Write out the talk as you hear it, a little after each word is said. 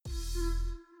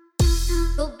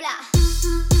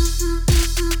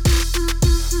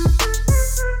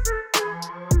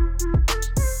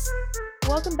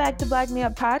back to Black Me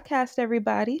Up Podcast,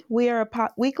 everybody. We are a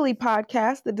weekly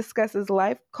podcast that discusses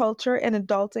life, culture, and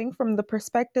adulting from the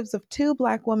perspectives of two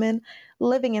Black women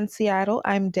living in Seattle.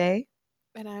 I'm Day.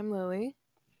 And I'm Lily.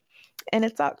 And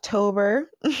it's October.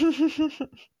 It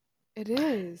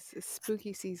is. It's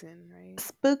spooky season, right?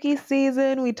 Spooky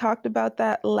season. We talked about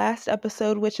that last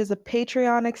episode, which is a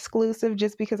Patreon exclusive,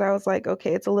 just because I was like,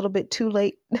 okay, it's a little bit too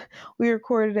late. We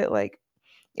recorded it like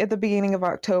at the beginning of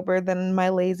October, then my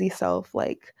lazy self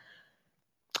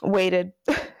waited.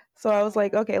 So I was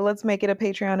like, okay, let's make it a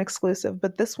Patreon exclusive.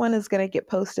 But this one is going to get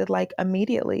posted like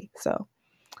immediately. So,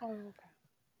 okay.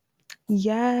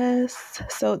 Yes.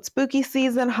 So it's spooky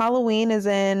season. Halloween is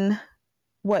in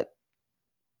what?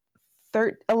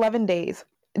 11 days.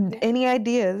 Yeah. Any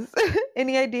ideas?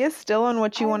 Any ideas still on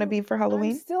what you want to be for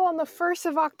Halloween? I'm still on the 1st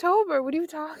of October. What are you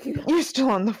talking about? You're still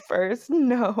on the 1st?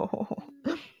 No.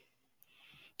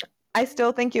 I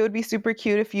still think it would be super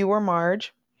cute if you were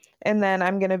Marge. And then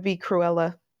I'm going to be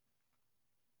Cruella.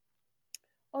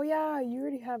 Oh, yeah. You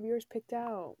already have yours picked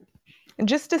out.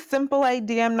 Just a simple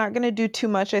idea. I'm not going to do too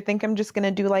much. I think I'm just going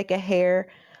to do like a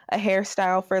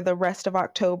hairstyle for the rest of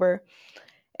October.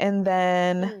 And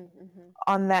then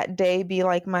on that day be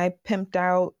like my pimped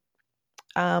out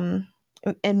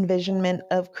envisionment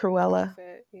of Cruella.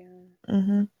 Outfit, yeah.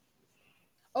 Mm-hmm.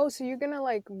 Oh, so you're going to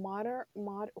like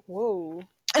whoa.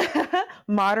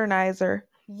 Modernizer.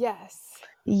 Yes.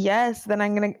 Yes.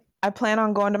 Then I plan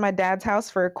on going to my dad's house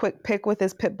for a quick pic with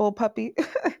his pit bull puppy.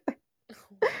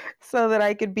 So that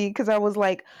I could be, because I was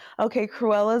like, okay,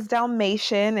 Cruella's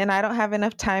Dalmatian, and I don't have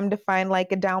enough time to find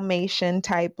like a Dalmatian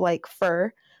type like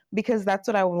fur, because that's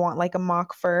what I would want, like a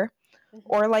mock fur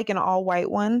or like an all white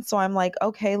one. So I'm like,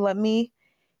 okay, let me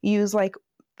use like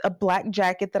a black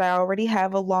jacket that I already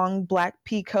have, a long black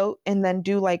pea coat, and then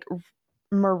do like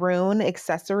maroon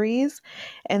accessories,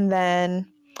 and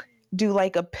then do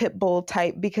like a pit bull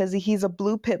type, because he's a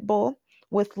blue pit bull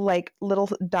with like little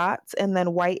dots and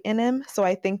then white in him. So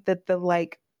I think that the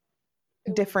like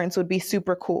difference would be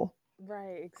super cool.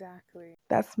 Right, exactly.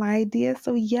 That's my idea.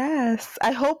 So yes,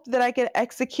 I hope that I can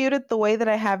execute it the way that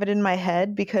I have it in my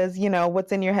head, because you know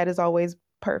what's in your head is always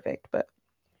perfect. But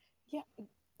yeah,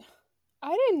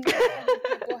 I didn't know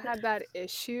other people had that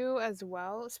issue as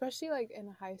well, especially like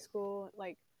in high school,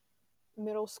 like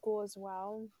middle school as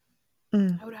well.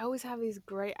 I would always have these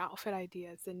great outfit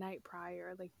ideas the night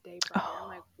prior, like day prior. I'm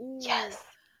like, ooh, yes,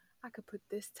 I could put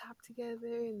this top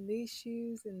together and these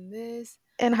shoes and this.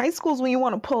 In high school is when you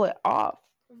want to pull it off.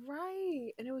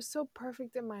 Right. And it was so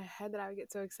perfect in my head that I would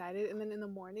get so excited. And then in the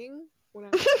morning, when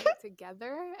I'm putting it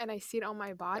together and I see it on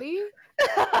my body,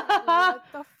 what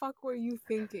the fuck were you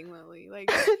thinking, Lily? Like,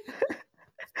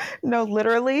 no,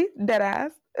 literally, dead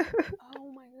ass.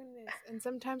 Oh my goodness. And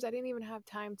sometimes I didn't even have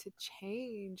time to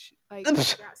change, like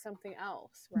figure out something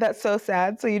else. Right? That's so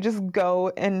sad. So you just go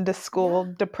into school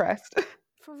depressed.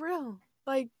 For real.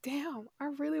 Like, damn, I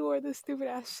really wore this stupid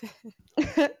ass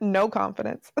shit. No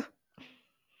confidence.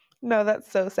 No,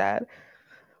 that's so sad.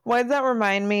 Why does that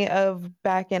remind me of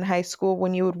back in high school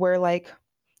when you would wear like,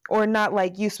 or not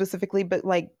like you specifically, but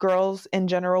like girls in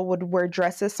general would wear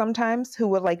dresses sometimes, who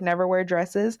would like never wear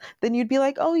dresses. Then you'd be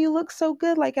like, oh, you look so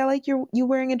good. Like, I like you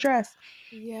wearing a dress.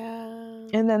 Yeah.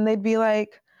 And then they'd be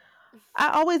like,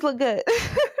 I always look good.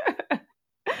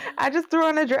 I just threw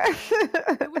on a dress.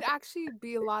 It would actually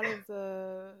be a lot of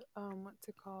the, what's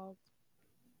it called?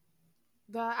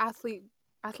 The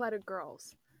athletic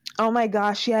girls. Oh my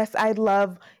gosh, yes,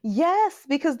 yes,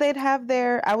 because they'd have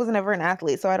I was never an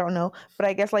athlete, so I don't know, but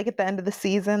I guess like at the end of the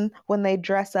season when they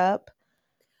dress up.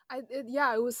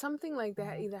 It was something like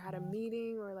they either had a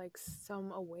meeting or like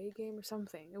some away game or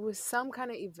something. It was some kind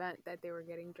of event that they were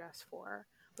getting dressed for.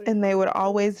 And they would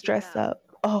always dress up.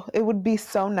 Oh, it would be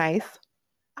so nice.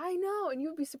 I know, and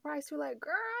you'd be surprised. You're like,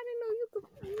 girl, I didn't know you could.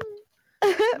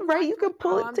 Right, you could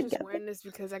pull it I'm together. just wearing this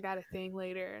because I got a thing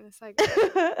later, and it's like,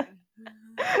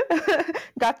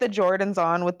 got the Jordans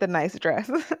on with the nice dress.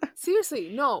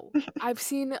 Seriously, no, I've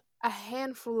seen a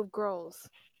handful of girls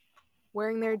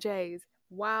wearing their J's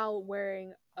while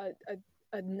wearing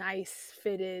a nice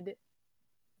fitted,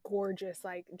 gorgeous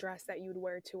like dress that you'd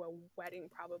wear to a wedding,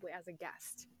 probably as a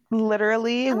guest.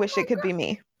 Literally, wish it could be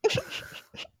me.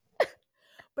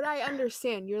 But I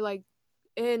understand, you're like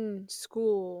in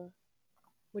school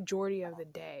majority of the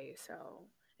day, so,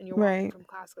 and you're walking from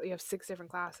class, you have 6 different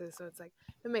classes, so it's like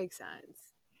it makes sense.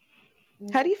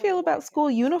 How do you feel about school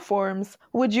uniforms?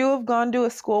 Would you have gone to a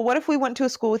school? What if we went to a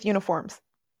school with uniforms?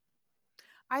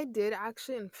 I did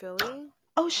actually in Philly.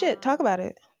 Oh shit, talk about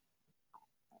it.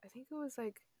 I think it was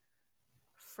like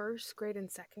 1st grade and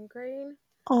 2nd grade.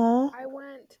 Oh, I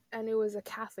went, and it was a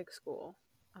Catholic school.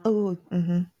 Oh,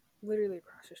 literally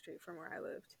across the street from where I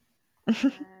lived.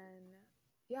 And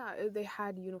yeah, they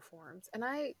had uniforms. And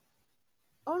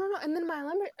oh no, and then my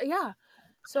elementary, yeah.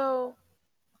 So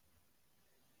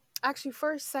actually,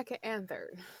 first, second, and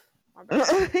third. My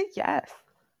bad. Yes.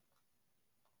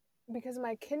 Because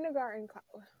my kindergarten,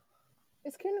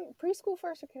 is preschool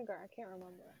first or kindergarten? I can't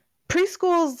remember.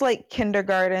 Preschool's like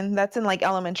kindergarten. That's in like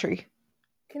elementary.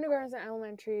 Kindergarten's in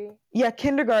elementary. Yeah,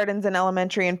 kindergarten's in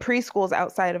elementary and preschool's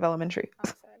outside of elementary.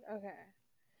 Outside, okay.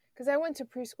 Because I went to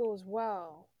preschool as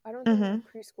well. I don't think my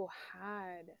preschool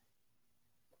had,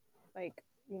 like,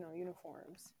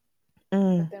 uniforms.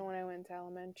 But then when I went to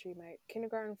elementary, my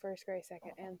kindergarten, first grade,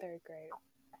 second, and third grade,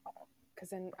 because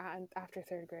then after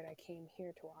third grade, I came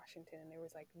here to Washington, and there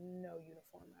was, like, no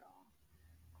uniform at all.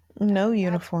 No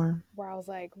uniform. Where I was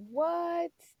like,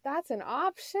 what? That's an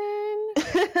option?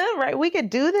 Right, we could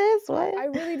do this? What? I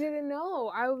really didn't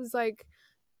know. I was, like,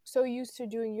 so used to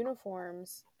doing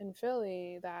uniforms in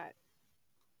Philly that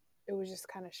it was just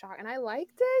kind of shocking. And I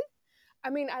liked it. I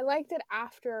mean, I liked it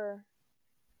after.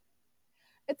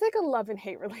 It's like a love and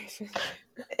hate relationship.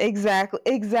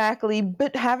 Exactly.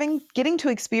 But getting to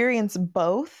experience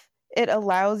both, it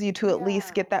allows you to at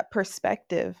least get that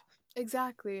perspective.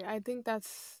 Exactly. I think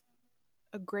that's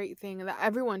a great thing that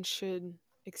everyone should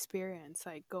experience,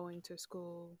 like going to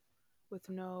school with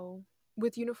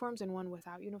uniforms and one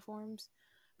without uniforms.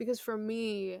 Because for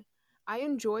me, I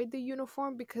enjoyed the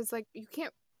uniform because, like, you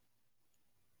can't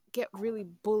get really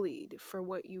bullied for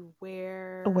what you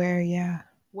wear,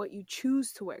 what you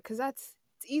choose to wear, because it's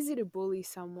easy to bully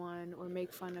someone or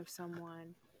make fun of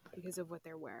someone because of what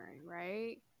they're wearing,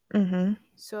 right?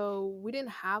 So we didn't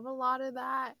have a lot of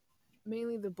that.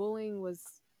 Mainly the bullying was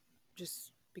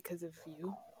just because of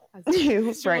you as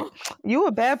an right, you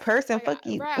a bad person, like, fuck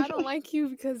you, right? I don't like you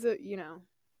because of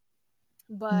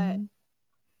but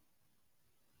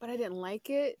but I didn't like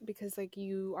it because, like,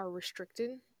 you are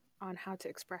restricted on how to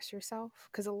express yourself,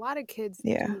 because a lot of kids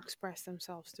do express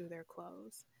themselves through their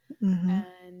clothes.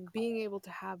 And being able to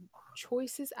have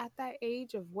choices at that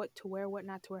age of what to wear, what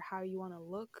not to wear, how you want to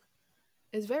look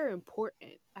is very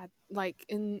important at, like,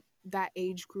 in that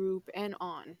age group and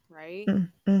on, right?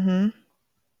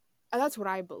 That's what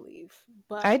I believe.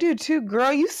 But I do too,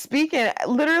 girl. You speaking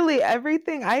literally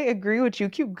everything. I agree with you.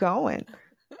 Keep going.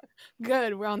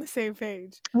 Good, we're on the same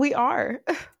page. We are.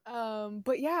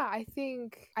 But yeah, I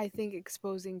think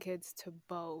exposing kids to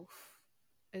both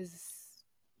is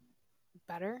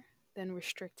better than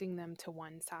restricting them to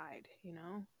one side,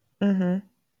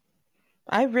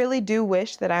 I really do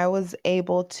wish that I was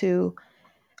able to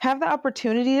have the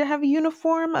opportunity to have a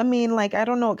uniform. I mean, like, I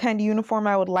don't know what kind of uniform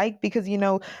I would like because,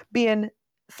 being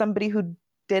somebody who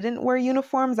didn't wear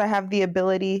uniforms, I have the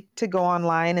ability to go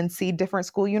online and see different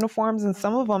school uniforms. And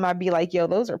some of them I'd be like, yo,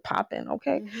 those are popping.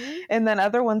 Okay. And then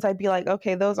other ones I'd be like,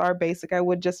 okay, those are basic. I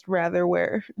would just rather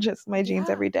wear just my jeans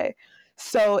every day.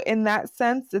 So in that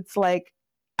sense, it's like,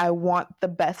 I want the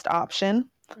best option.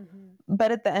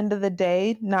 But at the end of the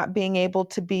day, not being able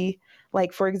to be,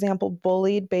 like, for example,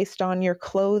 bullied based on your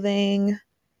clothing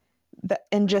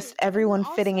and just everyone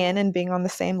fitting in and being on the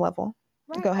same level.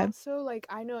 Right. Go ahead. Also, like,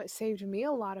 I know it saved me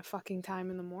a lot of fucking time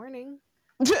in the morning.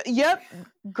 Yep.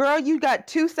 Girl, you got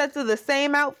 2 sets of the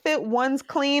same outfit. One's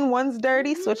clean, one's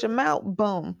dirty. Switch them out.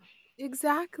 Boom.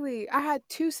 Exactly. I had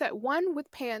 2 sets, one with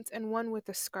pants and one with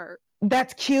a skirt.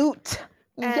 That's cute.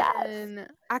 And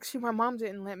actually, my mom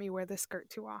didn't let me wear the skirt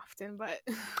too often, but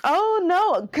oh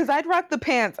no, because I'd rock the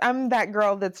pants. I'm that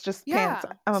girl that's just pants.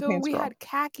 I'm a pants we girl. had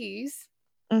khakis.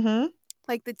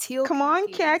 Like the teal. Come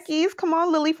on, khakis. Come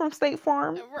on, Lily from State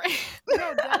Farm. Right.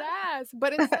 No, dead ass.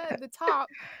 But instead, the top,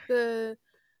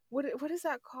 what is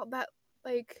that called? That,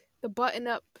 like, the button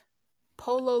up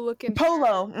polo looking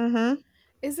polo. Shirt.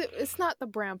 It's not the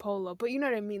brand polo, but you know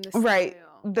what I mean, the style. Right.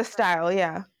 The style,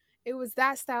 yeah. It was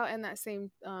that style and that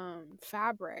same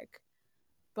fabric,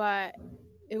 but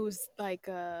it was like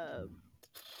a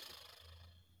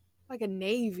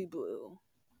navy blue.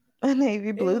 A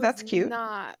navy blue, that's cute.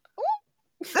 Not.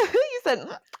 You said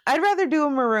I'd rather do a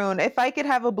maroon. If I could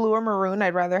have a blue or maroon,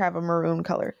 I'd rather have a maroon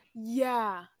color.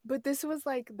 Yeah, but this was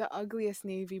like the ugliest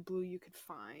navy blue you could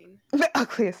find. The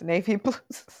ugliest navy blue.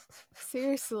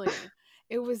 Seriously.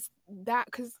 It was that,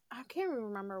 because I can't even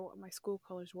remember what my school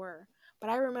colors were, but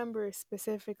I remember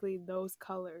specifically those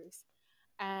colors,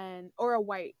 or a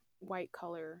white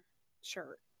color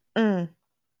shirt. So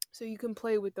you can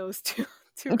play with those two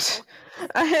colors.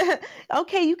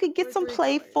 Okay, you could get some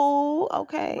playful. Colors.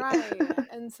 Okay. Right.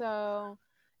 And so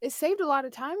it saved a lot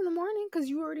of time in the morning because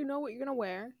you already know what you're going to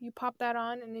wear. You pop that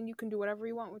on and then you can do whatever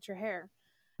you want with your hair.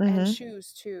 And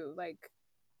shoes too. Like,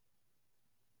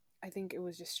 I think it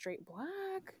was just straight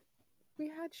black. We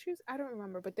had shoes. I don't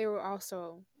remember, but they were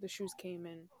also the shoes came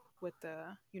in with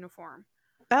the uniform.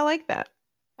 I like that.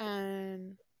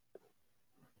 And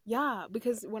yeah,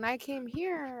 because when I came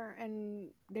here and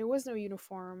there was no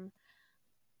uniform,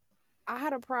 I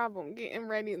had a problem getting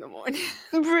ready in the morning.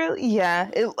 Really? Yeah.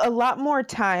 A lot more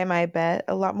time, I bet.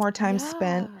 A lot more time Yeah.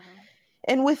 spent.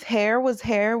 And with hair, was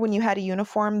hair when you had a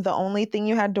uniform the only thing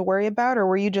you had to worry about, or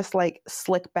were you just like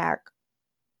slick back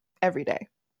every day?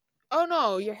 Oh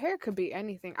no, your hair could be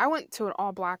anything. I went to an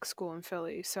all black school in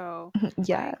Philly, so like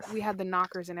Yes. we had the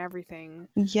knockers and everything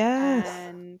Yes.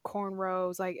 and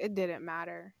cornrows, like it didn't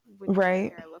matter what your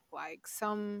Right. hair looked like.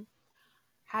 Some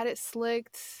had it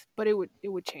slicked, but it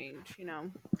would change, you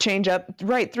know. Change up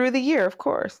right through the year, of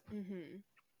course.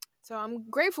 So I'm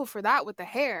grateful for that with the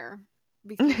hair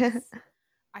because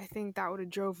I think that would have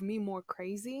drove me more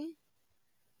crazy,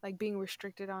 like being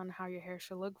restricted on how your hair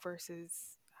should look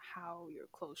versus how your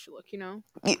clothes should look, you know?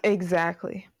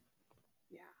 Exactly.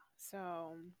 Yeah.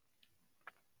 So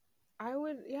I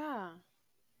would, yeah.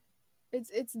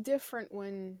 It's different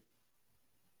when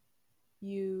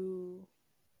you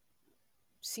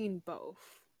seen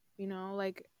both, you know?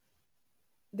 Like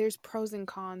there's pros and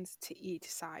cons to each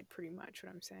side pretty much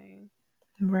what I'm saying.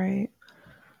 Right.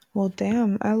 Well,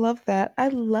 damn. I love that. I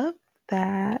love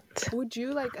that. Would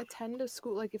you like attend a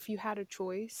school like if you had a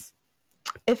choice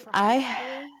If for high I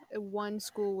school? If one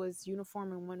school was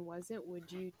uniform and one wasn't,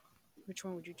 which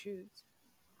one would you choose?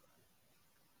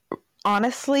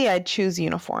 honestly, I'd choose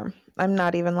uniform. I'm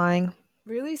not even lying.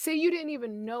 Really? Say you didn't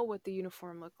even know what the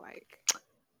uniform looked like.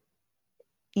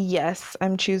 Yes,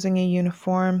 I'm choosing a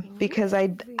uniform because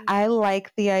I Really?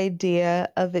 like the idea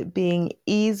of it being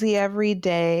easy every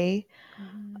day.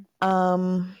 Mm-hmm.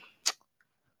 Um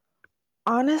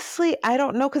honestly, I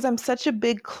don't know cuz I'm such a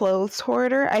big clothes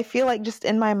hoarder. I feel like just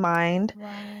in my mind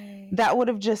Right. that would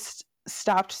have just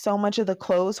stopped so much of the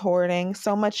clothes hoarding,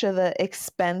 so much of the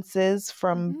expenses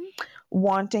from Mm-hmm.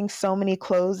 wanting so many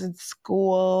clothes in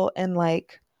school and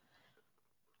like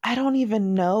I don't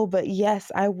even know, but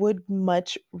yes, I would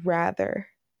much rather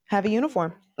have a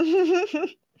uniform.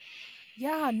 Really?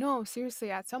 Yeah, no,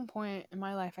 seriously, at some point in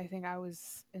my life I think I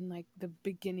was in like the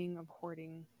beginning of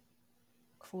hoarding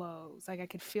clothes. Like I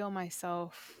could feel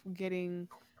myself getting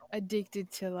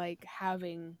addicted to like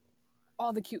having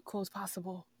all the cute clothes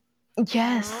possible, you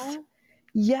Yes. know?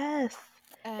 Yes.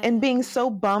 And being And so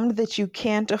bummed that you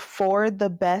can't afford the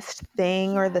best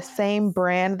thing or the same yes.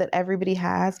 brand that everybody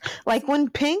has. Like See, when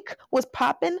Pink was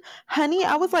popping, honey,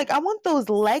 I was like, oh, I want those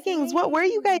leggings. Where are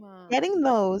you guys same. getting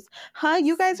those? Huh?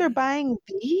 You guys are Same. buying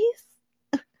these?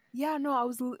 Yeah, no, I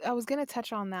was going to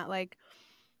touch on that. Like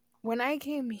when I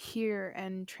came here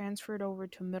and transferred over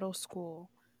to middle school,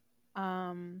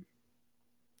 um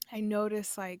I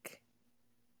noticed like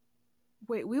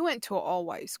wait, we went to an all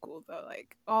white school though,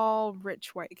 like all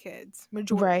rich white kids,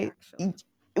 majority Right. actually.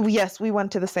 Yes, we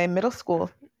went to the same middle school.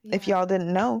 If Yeah. y'all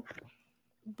didn't know.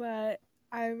 But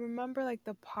I remember like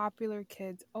the popular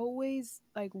kids always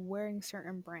like wearing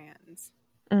certain brands.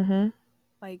 Mm-hmm.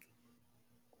 Like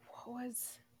what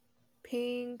was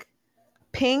Pink?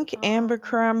 Pink, Um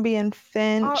Abercrombie, and oh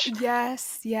Finch.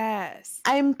 yes, yes.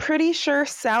 I'm pretty sure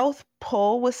South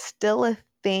Pole was still a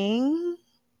thing.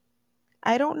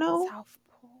 I don't know. South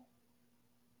Pole.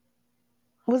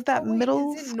 Was that Oh wait, is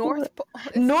middle it school? North Pole?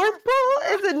 It's North North Pole?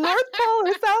 Pole. Is it North Pole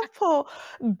or South Pole?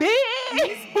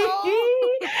 East Big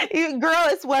Pole. girl,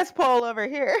 it's West Pole over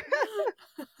here.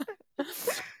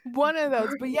 One of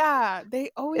those. But yeah,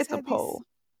 they always It's a had these pole.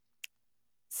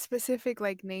 specific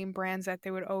like name brands that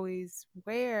they would always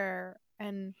wear.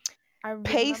 And I remember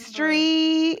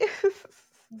Pastry.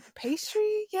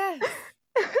 pastry, yes.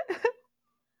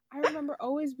 I remember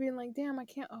always being like, damn, I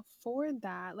can't afford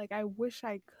that. Like I wish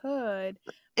I could,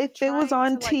 but If it was trying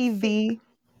on to like fit, TV.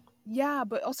 yeah,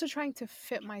 but also trying to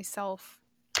fit myself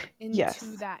into Yes.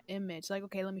 that image. Like,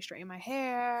 okay, let me straighten my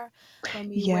hair, let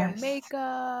me wear Yes.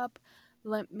 makeup,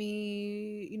 let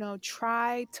me,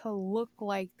 try to look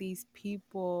like these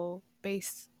people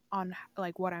based on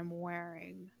like what I'm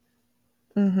wearing.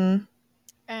 Mm-hmm.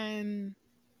 And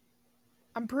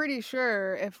I'm pretty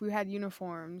sure if we had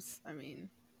uniforms, I mean,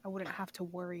 I wouldn't have to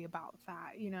worry about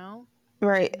that, you know?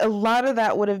 Right. A lot of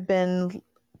that would have been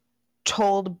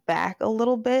told back a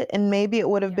little bit, and maybe it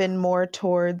would have Yeah. been more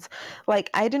towards like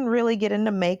I didn't really get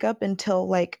into makeup until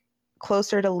like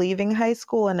closer to leaving high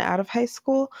school and out of high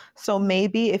school. So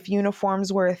maybe if Mm.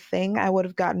 uniforms were a thing, I would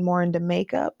have gotten more into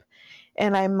makeup.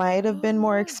 And I might have Oh, been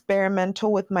more yeah.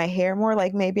 experimental with my hair more.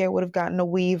 Like maybe I would have gotten a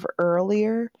weave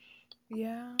earlier.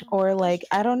 Yeah, Or that's like,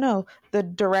 I don't true. know, the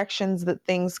directions that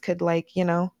things could like,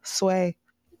 sway.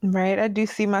 Right. I do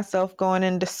see myself going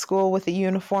into school with a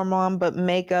uniform on, but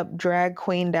makeup drag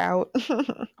queened out.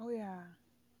 Oh yeah,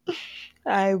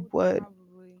 I I would would.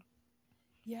 probably.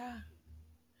 Yeah.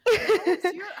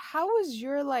 How was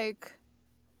your like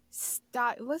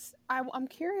style? I'm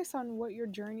curious on what your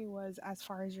journey was as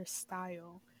far as your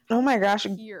style. Oh How was my it like gosh,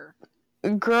 here?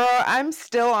 girl, I'm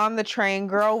still on the train,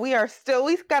 girl.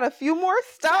 We've got a few more I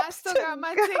stops still to got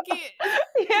my go. ticket.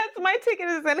 Yes, my ticket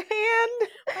is in hand.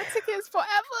 My ticket is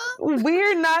forever.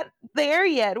 We're not there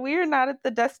yet. We're not at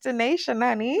the destination,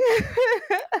 honey.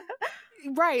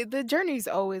 Right, the journey's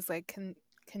always like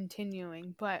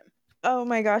continuing, but Oh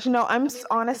my gosh. No, I'm I mean, like the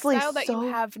honestly style that you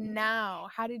so, have now.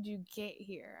 How did you get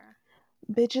here?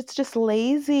 bitch, it's just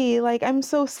lazy. Like, I'm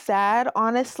so sad,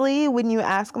 honestly, when you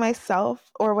ask myself,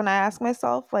 or when I ask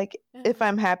myself, like, if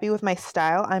I'm happy with my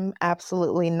style, I'm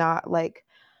absolutely not. Like,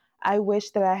 I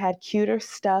wish that I had cuter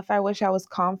stuff. I wish I was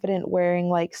confident wearing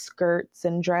like skirts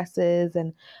and dresses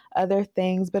and other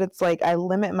things, but it's like I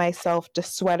limit myself to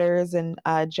sweaters and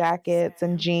jackets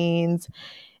and Same. jeans.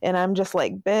 And I'm just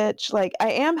like, bitch, like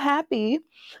I am happy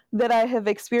that I have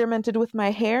experimented with my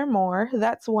hair more.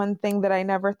 That's one thing that I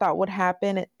never thought would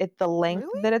happen at the length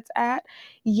Really? that it's at.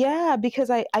 Yeah, because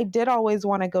I did always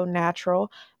want to go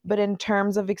natural, but in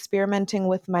terms of experimenting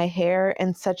with my hair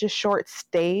in such a short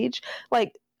stage,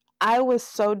 like I was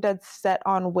so dead set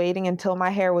on waiting until my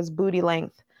hair was booty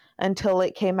length until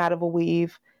it came out of a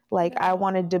weave. Like I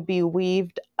wanted to No. be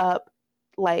weaved up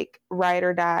like ride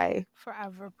or die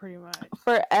Forever, pretty much.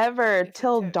 forever If it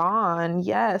till took. dawn.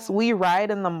 Yes, Yeah. we ride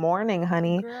in the morning,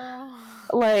 honey. Girl.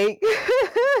 Like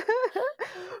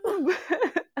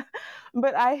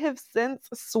but I have since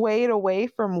swayed away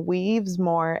from weaves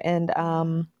more and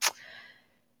Yeah.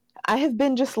 I have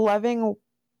been just loving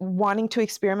wanting to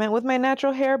experiment with my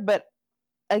natural hair, but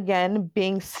again,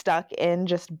 being stuck in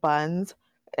just buns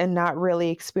and not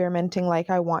really experimenting like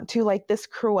I want to. Like this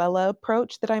Cruella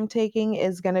approach that I'm taking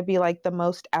is going to be like the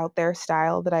most out there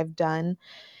style that I've done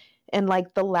in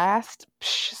like the last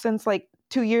since like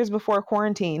 2 years before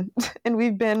quarantine. And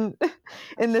we've been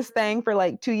in this thing for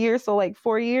like 2 years, so like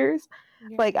 4 years.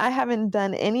 Yeah. Like I haven't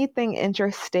done anything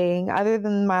interesting other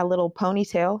than my little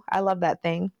ponytail. I love that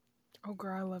thing. Oh,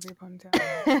 girl, I love your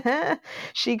ponytail.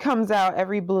 She comes out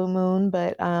every blue moon,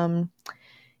 but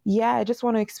yeah, I just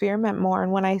want to experiment more.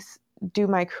 And when I do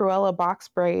my Cruella box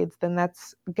braids, then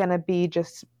that's gonna be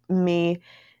just me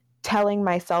telling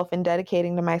myself and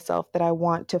dedicating to myself that I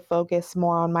want to focus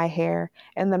more on my hair,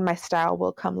 and then my style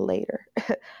will come later,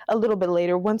 a little bit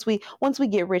later once we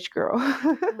get rich, girl.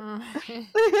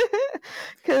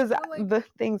 Because But like, the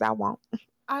things I want.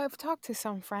 I've talked to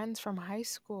some friends from high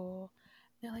school.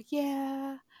 They're like,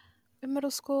 yeah, in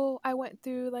middle school, I went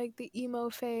through like the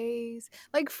emo phase.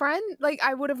 Like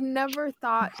I would have never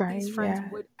thought these Right? friends Yeah.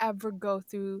 would ever go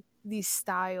through these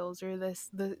styles or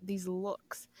these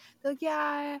looks. They're like,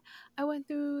 yeah, I went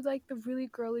through like the really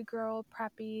girly girl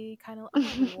preppy kind of. I'm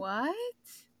like, what?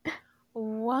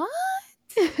 What?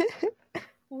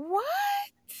 What?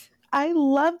 I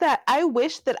love that. I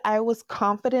wish that I was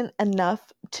confident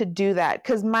enough to do that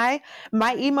because my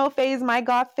emo phase, my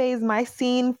goth phase, my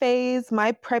scene phase,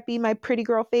 my preppy, my pretty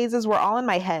girl phases were all in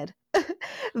my head.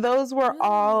 Those were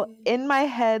all Really? in my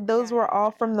head. Those Yeah, were yeah, all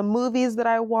yeah. from the movies that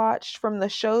I watched, from the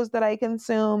shows that I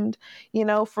consumed,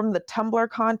 from the Tumblr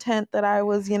content that I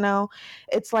was,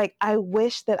 it's like I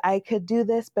wish that I could do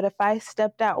this, but if I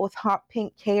stepped out with hot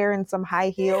pink hair and some high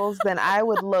heels, then I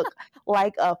would look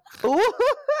like a fool.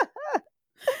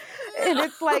 And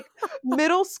it's like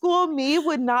middle school me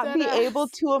would not Dead be able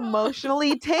ass. to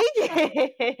emotionally take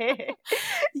it.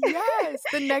 Yes,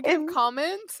 the negative And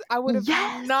comments, I would have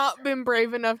yes. not been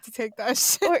brave enough to take that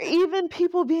shit. Or even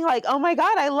people being like, "Oh my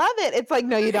god, I love it." It's like,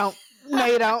 "No, you don't. No,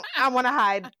 you don't. I want to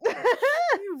hide."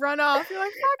 You run off. You're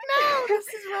like, fuck no, this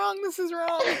is wrong. This is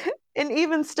wrong. And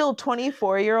even still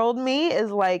 24-year-old me is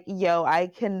like, "Yo, I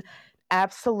can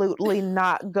absolutely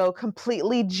not go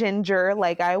completely ginger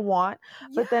like I want."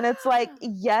 But then it's like, Yeah.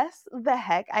 yes, the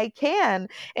heck I can.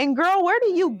 And girl, where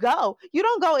do you Right. go? You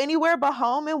don't go anywhere but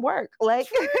home and work. Like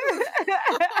True.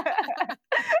 Like,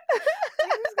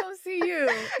 who's gonna see you?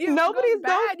 If it goes nobody's going to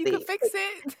bad, you can see. fix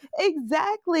it.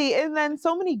 Exactly. And then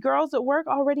so many girls at work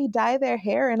already dye their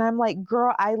hair. And I'm like,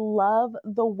 girl, I love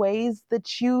the ways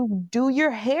that you do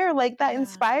your hair. Like that Yeah.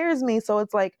 inspires me. So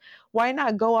it's like, why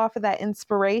not go off of that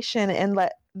inspiration and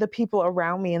let the people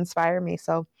around me inspire me?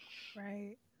 So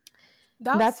Right.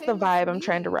 That was that's the same with vibe I'm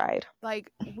trying to me. ride.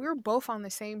 Like, we're both on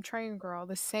the same train, girl,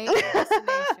 the same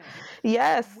destination.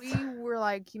 Yes. We were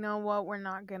like, you know what? We're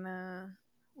not gonna.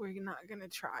 we're not gonna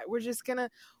try.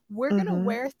 We're gonna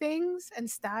wear things and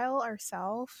style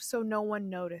ourselves so no one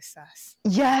notice us.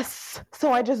 Yes.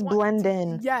 So I just blend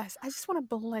in. Yes, I just want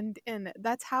to blend in.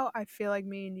 That's how I feel like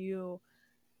me and you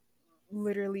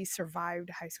literally survived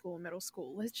high school and middle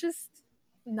school. Let's just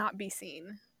not be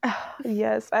seen.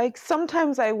 Yes,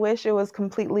 sometimes I wish it was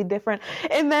completely different.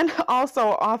 And then also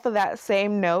off of that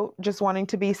same note, just wanting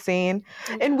to be seen.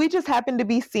 Yeah. And we just happened to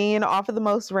be seen off of the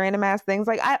most random ass things.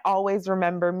 Like I always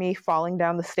remember me falling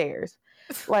down the stairs.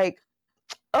 Like,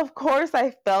 of course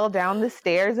I fell down the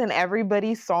stairs and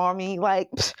everybody saw me, like,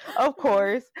 of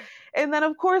course. And then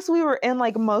of course we were in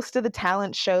like most of the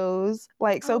talent shows,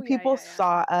 like, so people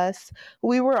saw us.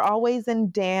 We were always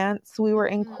in dance, we were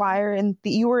in choir, and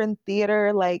you were in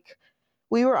theater, like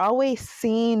we were always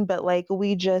seen, but like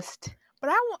we just, but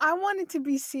I wanted to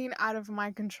be seen out of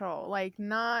my control, like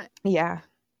not, yeah,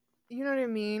 you know what I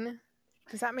mean?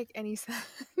 Does that make any sense?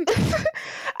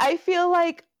 I feel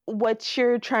like what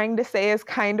you're trying to say is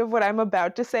kind of what I'm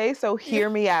about to say, so hear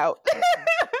me out.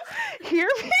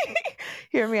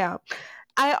 Hear me out.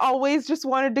 I always just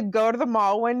wanted to go to the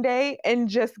mall one day and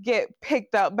just get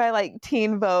picked up by like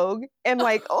Teen Vogue and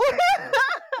like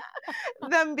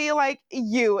them be like,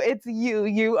 it's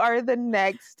you are the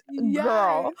next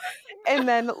girl. And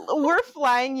then we're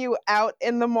flying you out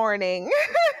in the morning.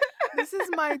 This is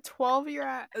my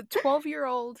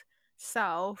 12-year-old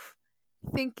self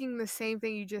thinking the same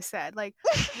thing you just said. Like,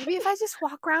 maybe if I just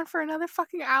walk around for another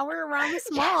fucking hour around this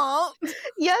mall.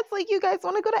 Yes, like you guys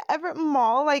want to go to Everett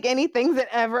Mall, like anything's at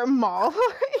Everett Mall.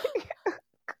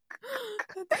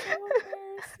 That's so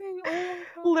embarrassing. Oh my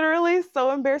God. Literally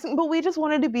so embarrassing. But we just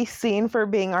wanted to be seen for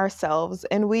being ourselves,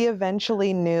 and we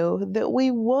eventually knew that we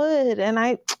would. And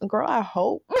I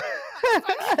hope.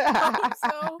 I hope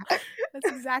so.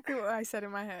 That's exactly what I said in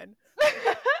my head.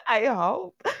 I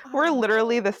hope. We're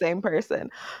literally the same person.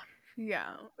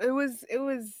 Yeah. It was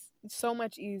so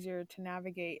much easier to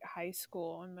navigate high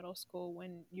school and middle school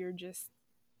when you're just,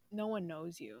 no one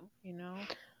knows you, you know?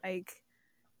 Like,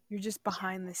 you're just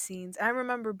behind the scenes. I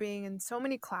remember being in so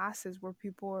many classes where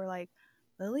people were like,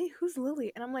 Lily? Who's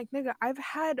Lily? And I'm like, nigga, I've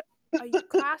had a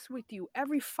class with you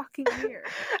every fucking year.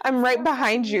 I'm right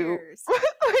behind you.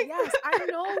 Yes, I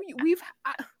know.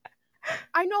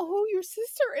 I know who your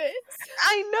sister is.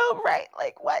 I know, right?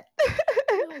 Like, what?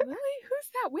 Lily? Who's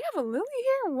that? We have a Lily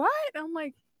here? What? I'm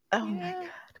like, oh my God.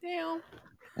 Damn.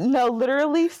 No,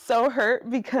 literally so hurt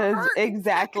because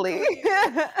exactly.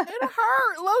 It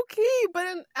hurt, low key, but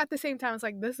at the same time, it's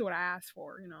like, this is what I asked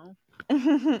for, you know?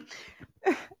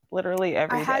 Literally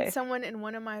every day. I had someone in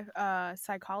one of my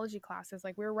psychology classes,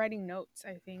 like we were writing notes,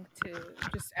 I think, to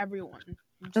just everyone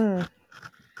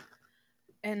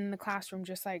in the classroom,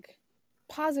 just like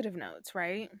positive notes,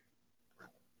 right?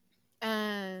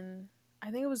 And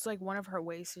I think it was like one of her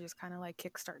ways to just kind of like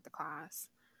kickstart the class.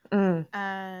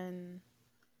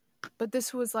 But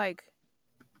this was like,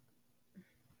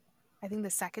 I think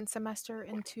the second semester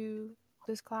into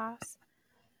this class.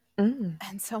 And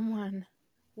someone,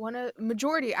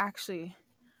 majority of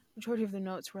the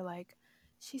notes were like,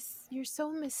 you're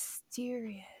so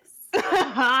mysterious.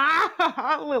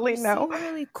 Lily, you no. seem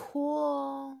really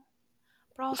cool,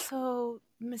 but also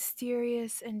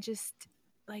mysterious and just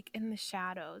like in the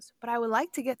shadows. But I would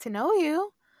like to get to know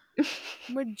you.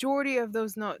 Majority of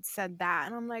those notes said that.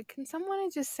 And I'm like, can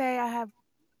someone just say I have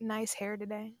nice hair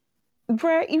today?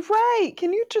 Right.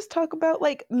 Can you just talk about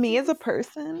like me as a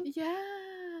person?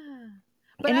 Yeah.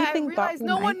 But I realized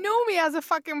no one knew me as a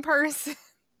fucking person.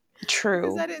 True.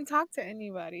 Because I didn't talk to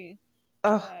anybody.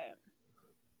 Oh.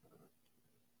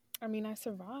 I mean, I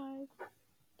survived.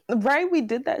 Right, we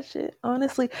did that shit.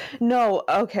 Honestly. No,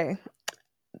 okay.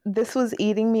 This was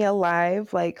eating me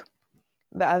alive like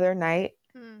the other night.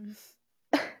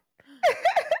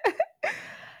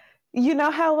 You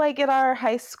know how like at our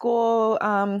high school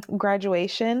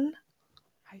graduation?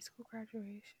 High school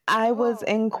graduation? I was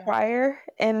in choir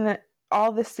and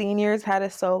all the seniors had a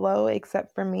solo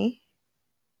except for me.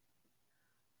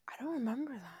 I don't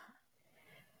remember that.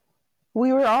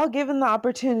 We were all given the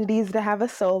opportunities to have a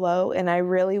solo, and I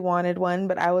really wanted one,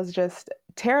 but I was just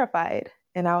terrified.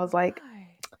 And I was like,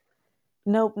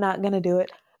 nope, not going to do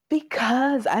it.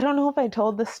 Because I don't know if I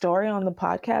told the story on the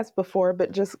podcast before,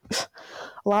 but just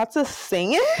lots of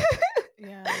singing.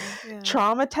 Yeah.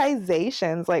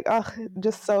 Traumatizations. Like,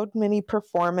 just so many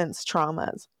performance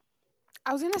traumas.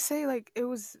 I was going to say, like, it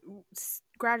was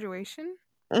graduation.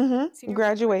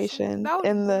 Graduation. That was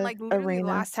in the like literally arena. The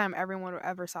last time everyone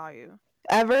ever saw you.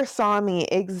 Ever saw me,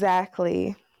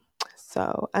 exactly.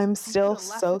 So I'm still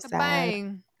so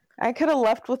sad. I could have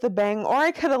left with a bang, or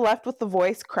I could have left with the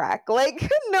voice crack. Like,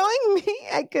 knowing me,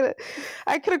 I could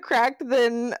have cracked,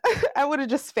 then I would have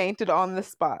just fainted on the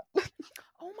spot.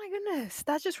 Oh my goodness,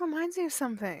 that just reminds me of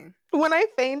something. When I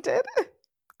fainted?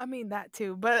 I mean, that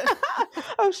too, but...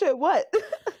 Oh shit, what?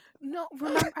 No,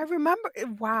 I remember,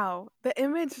 wow, the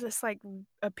image just, like,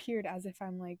 appeared as if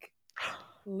I'm, like,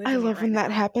 living I love it when right that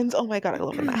now. happens. Oh my God, I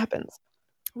love when that happens.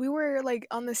 We were, like,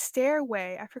 on the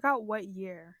stairway. I forgot what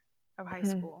year of high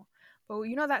school. But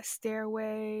you know that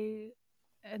stairway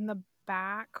in the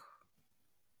back?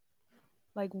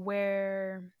 Like,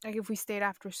 where, like, if we stayed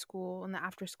after school and the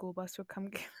after school bus would come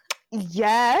get...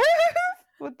 Yes!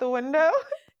 With the window?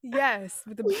 Yes,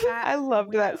 with the back I loved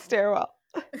window. that stairwell.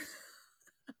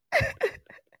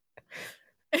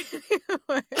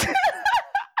 Anyway,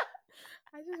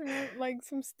 I just remember, like,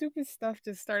 some stupid stuff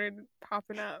just started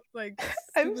popping up. Like,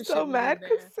 I'm so mad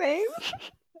because same.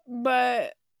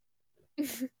 But I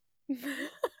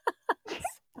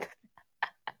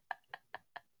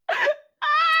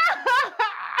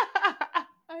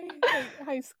hate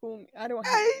high school. I don't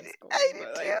hate high school. I But, do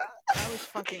like, too. that was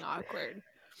fucking awkward.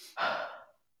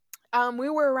 We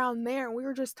were around there and we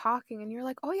were just talking, and you're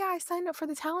like, "Oh yeah, I signed up for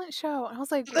the talent show," and I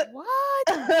was like, "What?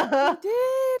 You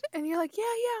did?" And you're like, "Yeah,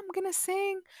 I'm gonna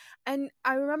sing." And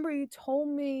I remember you told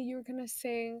me you were gonna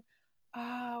sing.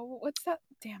 What's that?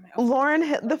 Damn it! Lauren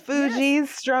hit the Fugees,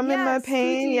 Strumming My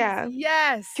Pain. Fugees. Yeah.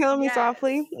 Yes. Killing Me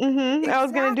Softly. I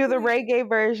was going to do the reggae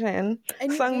version.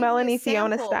 And you sung gave Melanie me a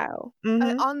Fiona sample, style.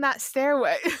 on that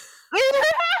stairway.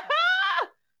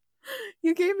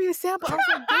 You gave me a sample. I was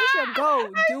like, Deja, go.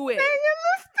 Do it.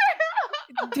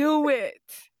 Do it.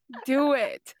 Do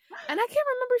it. And I can't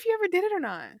remember if you ever did it or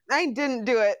not. I didn't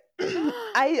do it.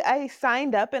 I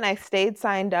signed up and I stayed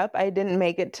signed up. I didn't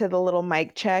make it to the little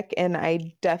mic check, and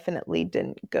I definitely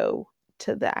didn't go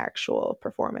to the actual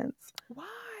performance. Why?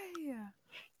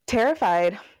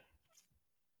 Terrified.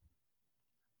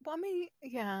 Well, I mean,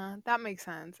 yeah, that makes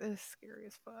sense. It's scary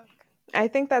as fuck. I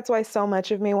think that's why so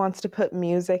much of me wants to put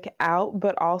music out,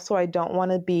 but also I don't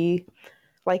want to be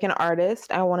like an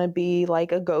artist. I want to be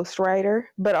like a ghostwriter,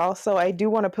 but also I do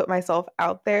want to put myself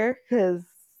out there because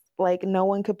like no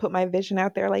one could put my vision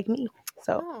out there like me.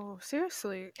 So Oh,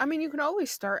 seriously. I mean, you can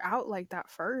always start out like that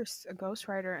first, a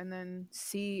ghostwriter, and then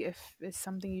see if it's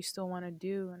something you still want to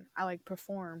do, and I like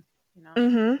perform, you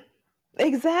know?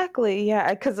 Exactly.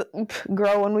 Yeah. Because,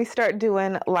 girl, when we start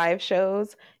doing live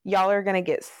shows, y'all are going to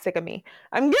get sick of me.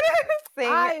 I'm going to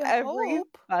sing every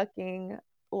fucking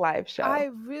live show. I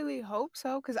really hope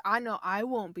so, because I know I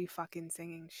won't be fucking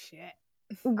singing shit.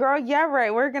 Girl, yeah,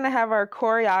 right. We're going to have our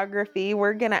choreography.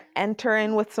 We're going to enter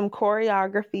in with some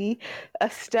choreography, a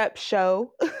step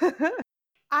show.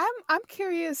 I'm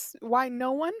curious why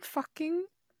no one fucking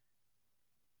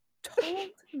told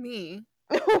me.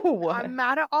 What? I'm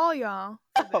mad at all y'all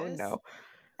for this. No.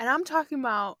 And I'm talking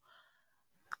about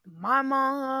my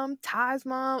mom, Ty's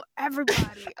mom,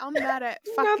 everybody. I'm mad at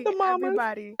fucking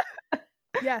everybody.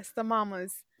 Yes, the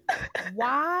mamas.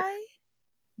 Why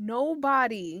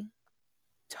nobody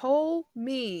told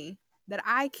me that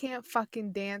I can't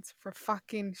fucking dance for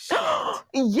fucking shit?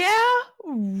 Yeah,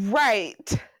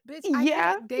 right. Bitch,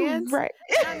 I couldn't dance. Right.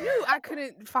 And I knew I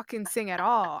couldn't fucking sing at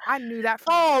all. I knew that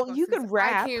from you could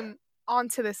rap. I came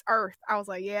onto this earth. I was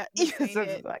like, yeah, this ain't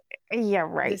it. Yeah,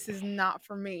 right. This is not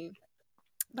for me.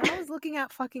 But I was looking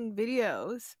at fucking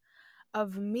videos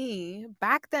of me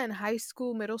back then, high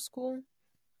school, middle school,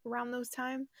 around those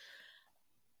time.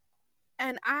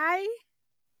 And I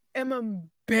am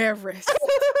embarrassed.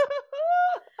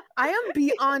 I am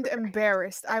beyond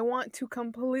embarrassed. I want to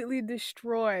completely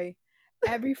destroy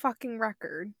every fucking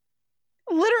record.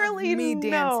 Literally, me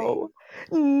dancing.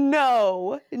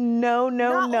 No.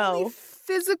 Not only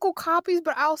physical copies,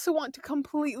 but I also want to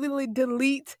completely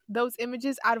delete those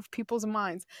images out of people's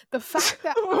minds. The fact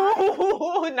that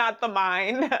not the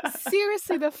mind.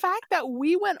 Seriously, the fact that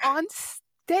we went on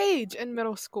stage in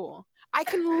middle school. I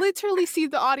can literally see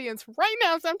the audience right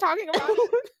now as I'm talking about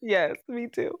it. Yes, me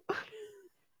too.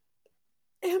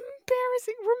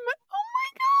 Embarrassing.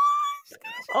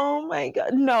 Oh my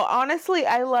god. No, honestly,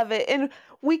 I love it. And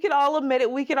we could all admit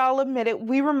it.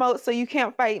 We remote, so you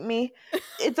can't fight me.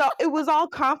 It was all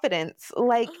confidence.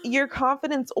 Like, your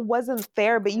confidence wasn't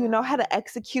there, but you know how to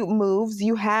execute moves.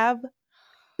 You have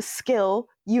skill.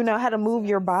 You know how to move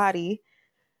your body.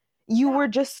 You were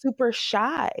just super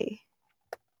shy.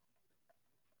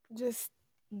 Just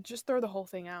throw the whole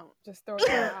thing out. Just throw it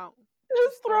all out.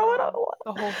 Just throw it all.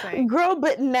 The whole thing. Girl,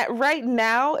 but right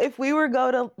now, if we were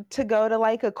go to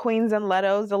like a Queens and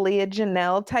Letto's, a Leah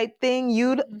Janelle type thing,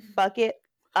 you'd fuck it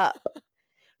up.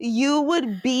 You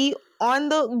would be on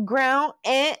the ground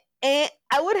and And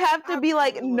I would have to be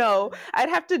like, no, I'd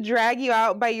have to drag you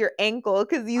out by your ankle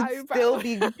because you'd still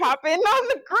be popping on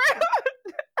the ground.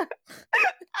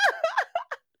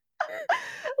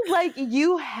 Like,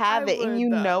 you have it and you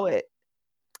know it.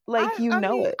 Like, you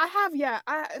know it. I have, yeah.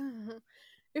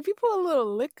 If you put a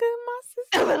little liquor in my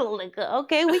system. A little liquor.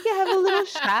 Okay, we can have a little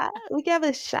shot. We can have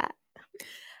a shot.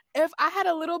 If I had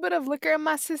a little bit of liquor in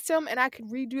my system and I could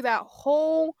redo that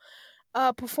whole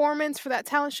performance for that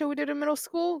talent show we did in middle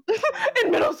school.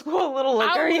 In middle school, a little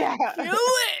liquor, yeah. Kill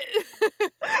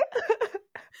it.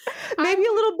 Maybe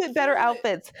a little bit better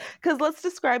outfits. Because let's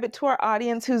describe it to our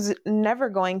audience who's never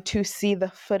going to see the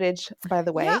footage, by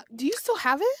the way. Yeah. Do you still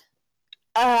have it?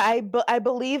 I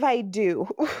believe I do.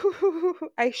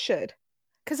 I should.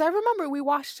 Because I remember we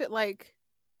watched it like,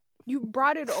 you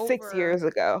brought it over 6 years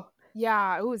ago.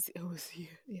 Yeah, it was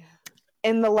yeah.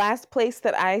 And the last place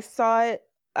that I saw it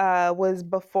was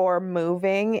before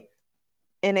moving,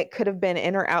 and it could have been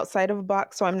in or outside of a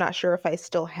box, so I'm not sure if I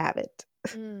still have it.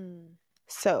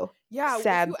 So yeah,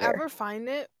 sad if you ever find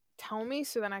it, tell me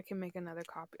so then I can make another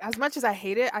copy. As much as I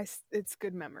hate it, it's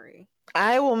good memory.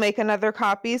 I will make another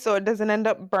copy so it doesn't end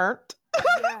up burnt.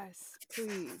 Yes,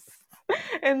 please.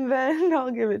 And then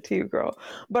I'll give it to you, girl.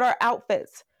 But our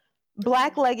outfits: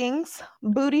 black leggings,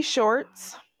 booty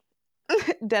shorts,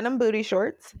 denim booty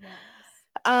shorts,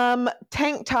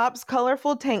 tank tops,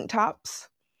 colorful tank tops.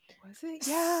 Was it?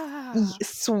 Yeah.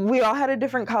 We all had a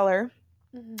different color.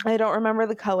 I don't remember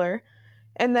the color.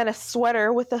 And then a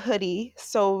sweater with a hoodie.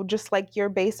 So just like your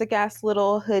basic ass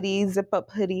little hoodie, zip up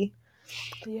hoodie.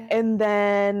 Yeah. And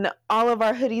then all of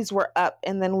our hoodies were up,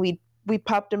 and then we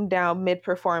popped them down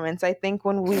mid-performance. I think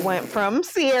when we went from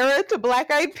Sierra to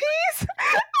Black Eyed Peas.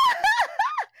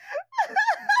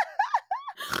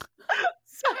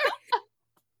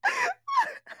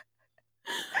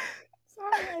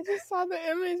 Sorry, I just saw the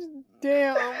image.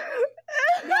 Damn.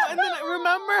 No, and then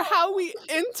remember how we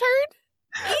entered?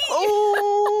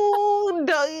 Oh,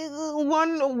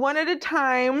 one at a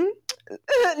time.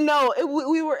 No,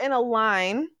 we were in a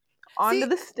line onto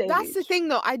the stage. That's the thing,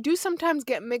 though. I do sometimes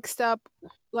get mixed up,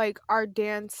 like our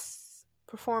dance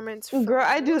performance. Girl,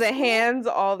 I do the hands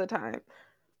all the time.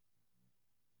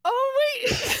 Oh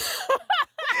wait,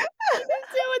 I'm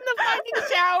doing the fucking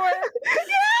shower.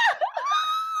 Yeah.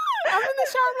 I'm in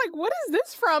the shower. I'm like, what is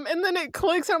this from? And then it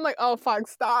clicks, and I'm like, oh fuck,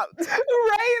 stop.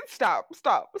 Right? Stop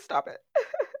it.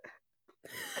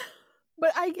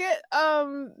 But I get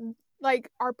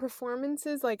like our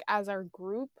performances, like as our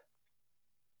group,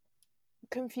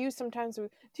 confused sometimes.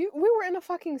 We were in a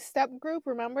fucking step group,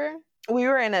 remember? We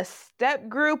were in a step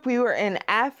group. We were in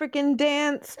African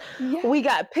dance. Yeah. We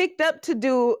got picked up to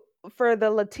do for the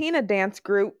Latina dance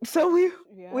group. So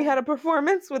we had a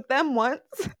performance with them once.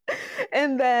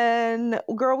 And then,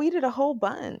 girl, we did a whole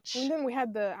bunch. And then we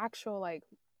had the actual, like,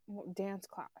 dance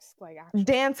class.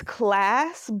 Dance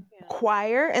class,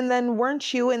 choir. And then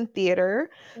weren't you in theater?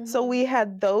 Mm-hmm. So we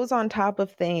had those on top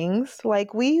of things.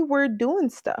 Like, we were doing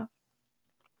stuff.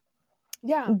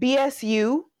 Yeah.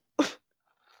 BSU.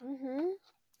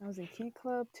 I was in Key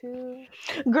Club too.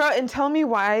 Girl, and tell me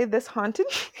why this haunted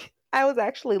me. I was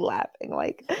actually laughing.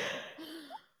 Like,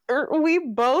 we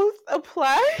both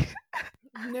applied.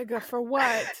 Nigga, for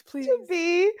what? Please. To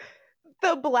be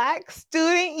the Black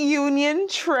Student Union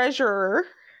treasurer.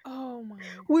 Oh my.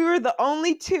 We were the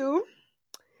only two.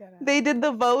 They did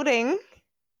the voting.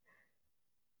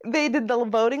 They did the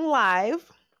voting live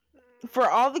for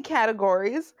all the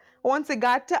categories. Once it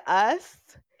got to us,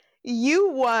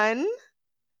 you won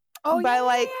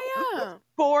by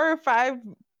 4 or 5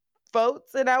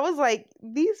 votes. And I was like,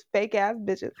 these fake ass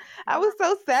bitches. I was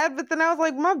so sad, but then I was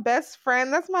like, my best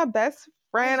friend, that's my best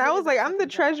friend. I was like, I'm the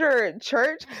treasurer at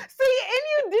church. See, and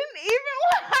you didn't even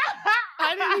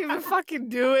I didn't even fucking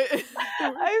do it.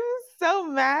 I'm so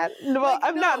mad. Well,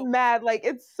 I'm not mad. Like,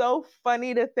 it's so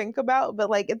funny to think about, but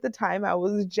like at the time I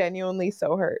was genuinely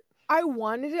so hurt. I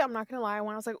wanted it. I'm not gonna lie.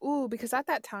 When I was like, ooh, because at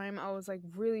that time I was like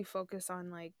really focused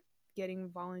on like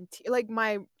getting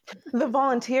the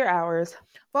volunteer hours,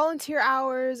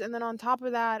 and then on top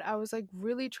of that, I was like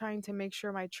really trying to make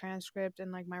sure my transcript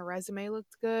and like my resume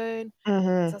looked good. So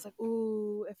I was like,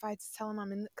 ooh, if I tell them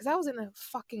I'm in, because I was in a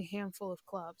fucking handful of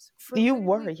clubs. You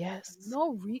were, yes.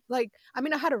 I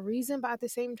mean, I had a reason, but at the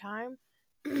same time,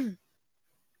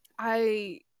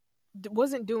 I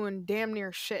wasn't doing damn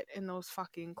near shit in those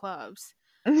fucking clubs.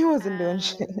 He wasn't doing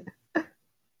shit.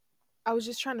 I was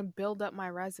just trying to build up my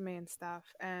resume and stuff,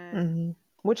 and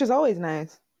which is always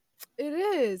nice. It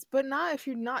is, but not if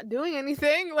you're not doing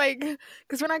anything. Like,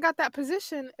 because when I got that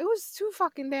position, it was too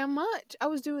fucking damn much. I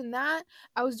was doing that.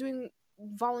 I was doing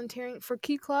volunteering for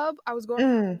Key Club. I was going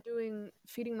around doing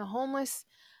feeding the homeless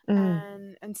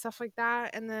and stuff like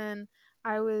that. And then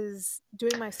I was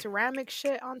doing my ceramic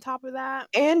shit on top of that.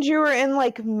 And you were in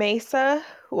like Mesa,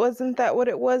 wasn't that what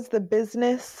it was? The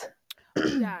business?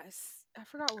 Yes, I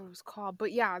forgot what it was called,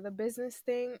 but yeah, the business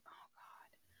thing. Oh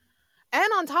god!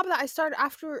 And on top of that, I started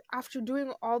after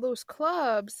doing all those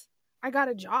clubs, I got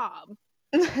a job.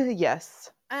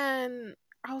 Yes. And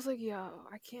I was like, yo,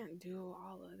 I can't do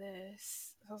all of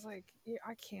this. I was like, yeah,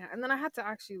 I can't. And then I had to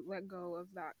actually let go of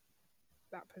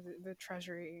the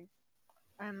treasury,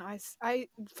 and I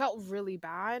felt really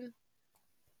bad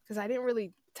because I didn't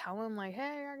really tell him like,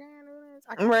 hey, I can't do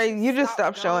this. Right, you just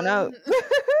stopped showing up.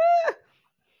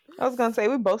 I was gonna say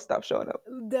we both stopped showing up.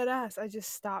 Dead ass. I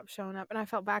just stopped showing up, and I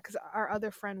felt bad because our other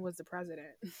friend was the president.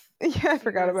 Yeah, I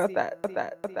forgot about that.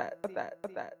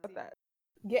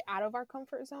 Get out of our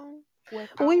comfort zone.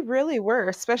 We really were,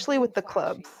 especially with the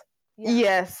clubs. Yeah.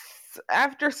 Yes.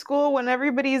 After school, when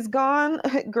everybody's gone,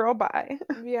 girl, bye.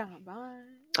 Yeah, bye.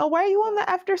 Oh, why are you on the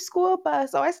after school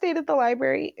bus? Oh, I stayed at the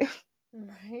library.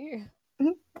 Right.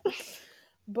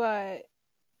 But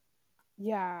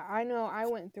yeah, I know I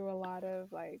went through a lot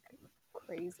of like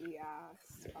crazy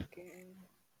ass fucking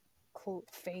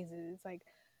phases. Like,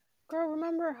 girl,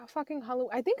 remember how fucking Halloween?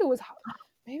 I think it was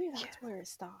maybe that's where it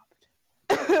stopped.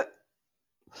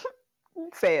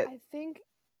 Say it. I think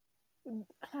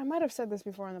I might have said this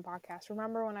before in the podcast.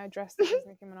 Remember when I dressed up as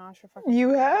Nicki Minaj for fucking? You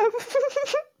have.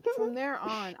 From there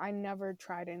on, I never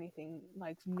tried anything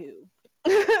like new.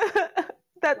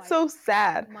 That's like, so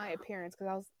sad. My appearance,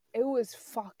 because it was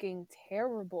fucking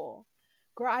terrible.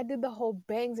 Girl, I did the whole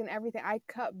bangs and everything. I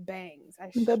cut bangs. I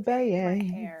straightened my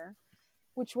hair,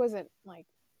 which wasn't like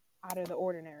out of the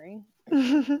ordinary.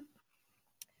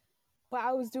 But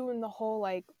I was doing the whole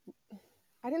like,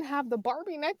 I didn't have the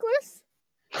Barbie necklace.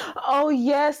 Oh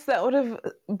yes, that would have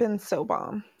been so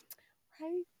bomb.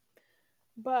 Right?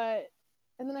 But,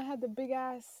 and then I had the big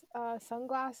ass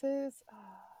sunglasses.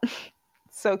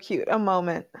 So cute, a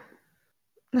moment.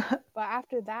 But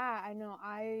after that, I know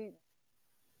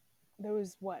there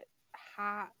was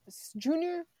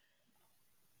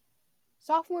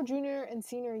sophomore, junior, and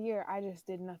senior year, I just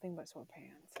did nothing but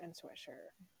sweatpants and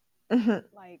sweatshirt. Mm-hmm.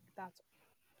 Like, that's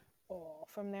all.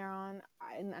 From there on,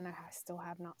 I still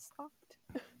have not stopped.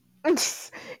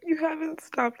 You haven't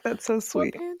stopped. That's so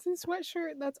sweet. Sweatpants and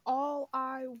sweatshirt, that's all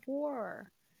I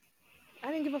wore.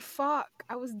 I didn't give a fuck.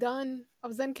 I was done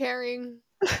caring.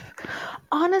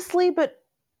 Honestly, but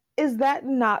is that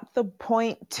not the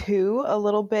point too, a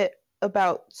little bit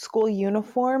about school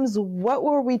uniforms? What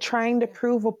were we trying to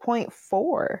prove a point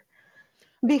for?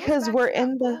 Because we're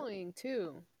in the bullying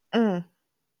too.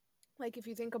 Like, if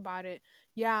you think about it,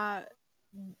 yeah,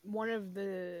 one of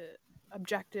the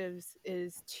objectives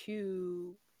is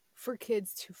for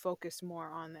kids to focus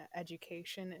more on the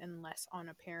education and less on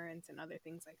appearance and other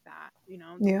things like that, you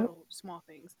know, little small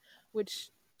things,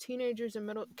 which teenagers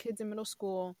and kids in middle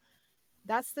school,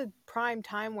 that's the prime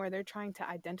time where they're trying to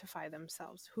identify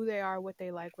themselves, who they are, what they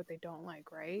like, what they don't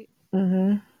like, right?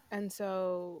 Mm-hmm. And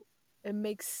so it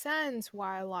makes sense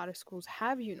why a lot of schools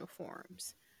have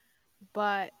uniforms,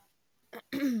 but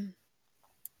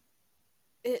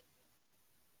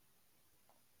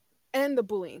and the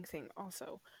bullying thing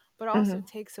also, but also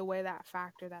takes away that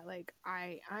factor that like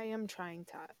I am trying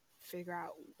to figure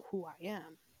out who I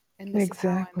am, and this is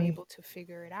how I'm able to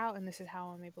figure it out, and this is how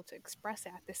I'm able to express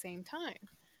it at the same time.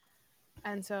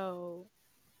 And so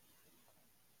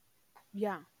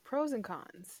yeah, pros and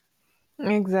cons.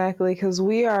 Exactly, because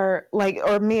we are like,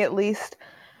 or me at least,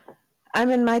 I'm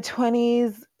in my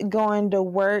 20s going to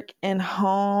work and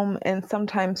home and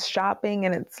sometimes shopping,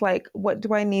 and it's like, what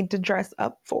do I need to dress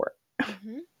up for?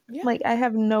 Mm-hmm. Yeah. Like, I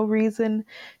have no reason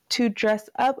to dress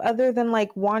up other than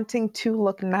like wanting to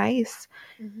look nice.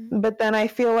 Mm-hmm. But then I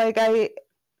feel like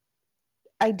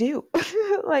I do.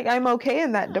 Like, I'm okay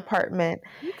in that department.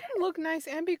 You can look nice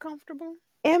and be comfortable.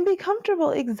 And be comfortable,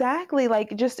 exactly.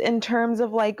 Like, just in terms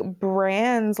of like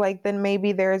brands, like then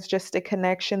maybe there's just a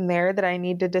connection there that I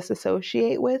need to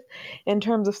disassociate with in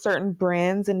terms of certain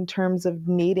brands, in terms of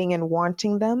needing and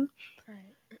wanting them.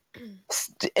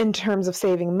 In terms of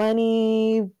saving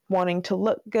money, wanting to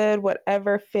look good,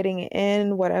 whatever, fitting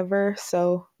in, whatever.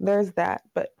 So there's that.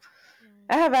 But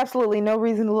I have absolutely no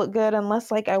reason to look good unless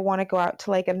like I want to go out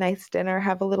to like a nice dinner,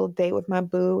 have a little date with my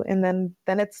boo, and then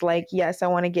it's like, yes, I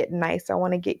want to get nice, I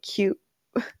want to get cute.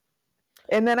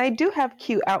 And then I do have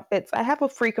cute outfits. I have a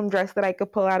freakum dress that I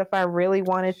could pull out if I really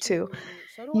wanted to.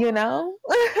 So you know?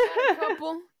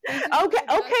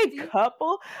 Okay,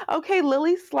 couple. Okay,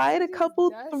 Lily, slide a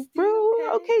couple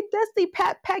through. Okay, Dusty,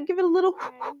 pat, give it a little.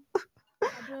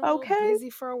 I've been a little Okay. busy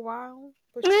for a while,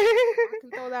 but I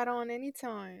can throw that on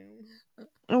anytime.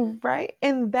 Right.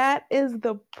 And that is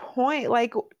the point.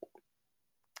 Like,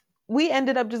 we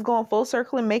ended up just going full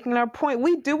circle and making our point.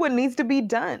 We do what needs to be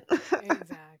done.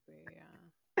 Exactly,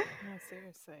 yeah. No,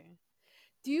 seriously.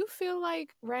 Do you feel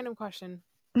like, random question,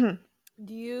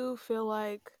 do you feel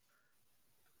like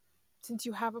since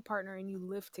you have a partner and you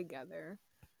live together,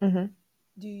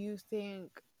 do you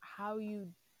think how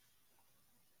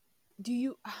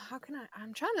can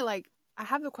I'm trying to like, I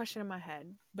have the question in my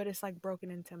head, but it's like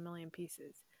broken into a million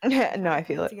pieces. I'm No, trying to I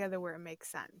put feel it it. together where it makes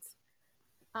sense.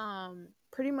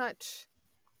 Pretty much,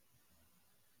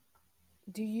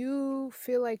 do you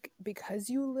feel like because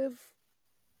you live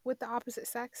with the opposite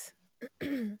sex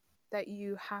that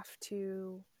you have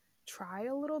to try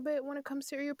a little bit when it comes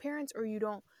to your parents, or you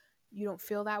don't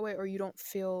feel that way, or you don't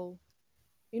feel,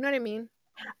 you know what I mean?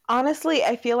 Honestly,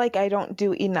 I feel like I don't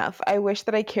do enough. I wish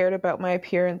that I cared about my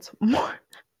appearance more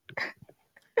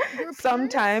Your parents,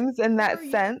 sometimes in that or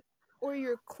you, sense. or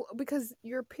your because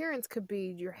your appearance could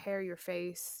be your hair, your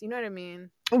face, you know what I mean?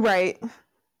 Right.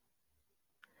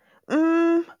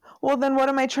 Mm, well, then what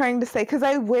am I trying to say? Because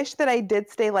I wish that I did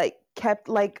stay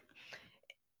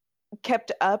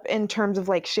kept up in terms of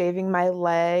like shaving my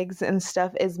legs and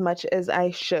stuff as much as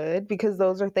I should, because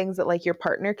those are things that like your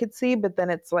partner could see, but then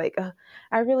it's like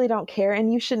I really don't care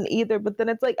and you shouldn't either, but then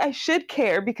it's like I should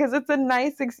care because it's a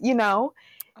nice in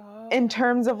Oh,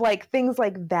 terms of like things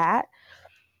like that.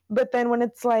 But then when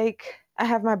it's like I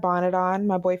have my bonnet on,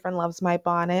 my boyfriend loves my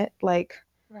bonnet, like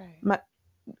right. my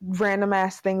random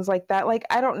ass things like that. Like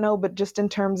I don't know, but just in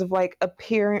terms of like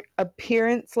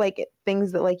appearance, like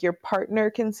things that like your partner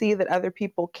can see that other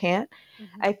people can't.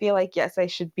 I Mm-hmm. feel like yes, I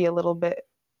should be a little bit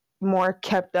more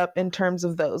kept up in terms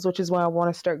of those, which is why I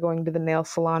want to start going to the nail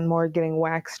salon more, getting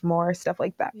waxed more, stuff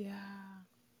like that. Yeah,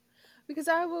 because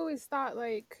I've always thought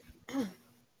like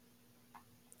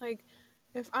like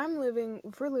if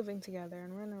we're living together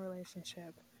and we're in a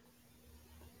relationship,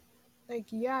 like,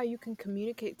 yeah, you can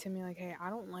communicate to me like, hey, I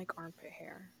don't like armpit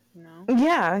hair,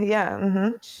 Yeah, yeah.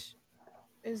 which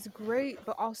is great,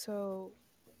 but also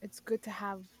it's good to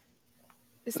have,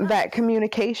 it's not That just,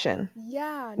 communication,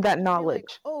 yeah, that not to say like,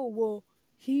 knowledge. oh, well,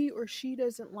 he or she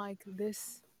doesn't like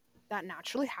this that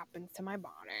naturally happens to my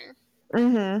body,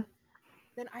 Mm-hmm.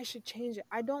 then I should change it.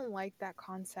 I don't like that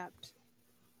concept,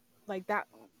 like that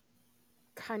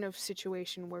kind of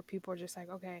situation where people are just like,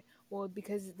 okay, well,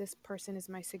 because this person is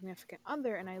my significant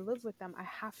other and I live with them, I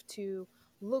have to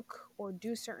look or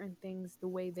do certain things the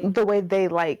way they The like. way they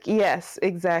like. Yes,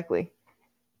 exactly.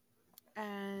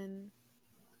 And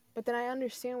but then I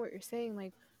understand what you're saying,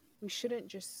 like we shouldn't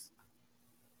just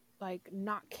like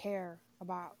not care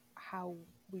about how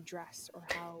we dress or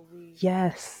how we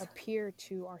Yes. appear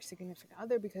to our significant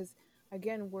other, because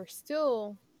again, we're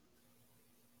still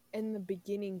in the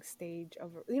beginning stage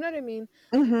of, you know what I mean?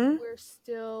 Mm-hmm.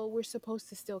 We're supposed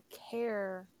to still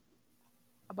care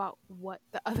about what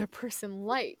the other person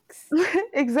likes,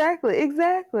 Exactly,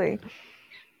 exactly.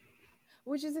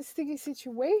 which is a sticky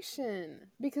situation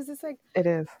because it's like, It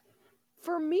is.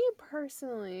 for me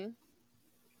personally,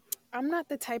 I'm not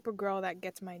the type of girl that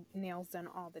gets my nails done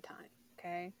all the time,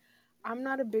 okay? I'm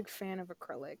not a big fan of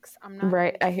acrylics. I'm not a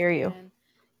Right, big I hear you. fan,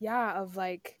 yeah, of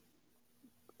like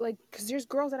because there's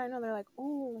girls that I know, they're like,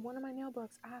 oh, one of my nail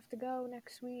books, I have to go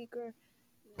next week or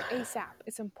ASAP.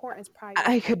 It's important. It's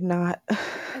I priority. could not.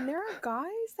 And there are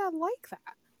guys that like that.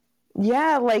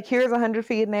 Yeah, like here's 100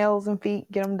 feet of nails and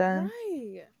feet, get them done.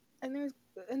 Right. And there's,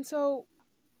 and so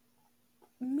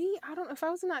me, I don't know, if I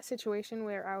was in that situation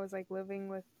where I was like living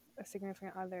with a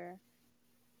significant other,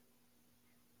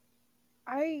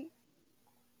 I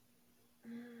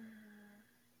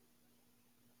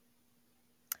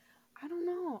I don't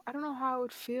know. I don't know how I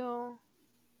would feel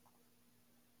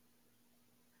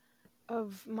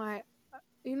of my, I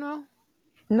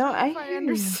No, don't know I if I hear you.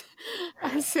 understand.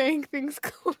 I'm saying things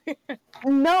clear.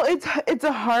 No, it's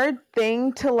a hard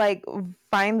thing to like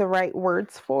find the right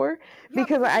words for, Yeah,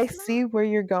 because because I it's not, see where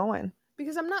you're going.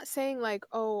 because I'm not saying like,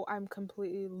 oh, I'm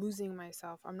completely losing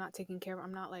myself. I'm not taking care of,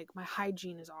 I'm not like my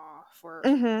hygiene is off, or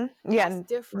Mm-hmm. Yeah, that's not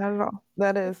different. at all.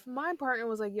 That is. If my partner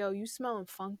was like, yo, you smelling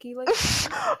funky lately,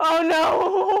 Oh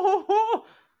no.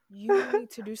 you need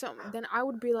to do something, then I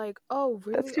would be like, oh, That's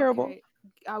really? terrible. Okay.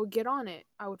 I would get on it.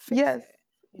 I would fix Yes. it.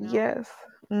 Yes.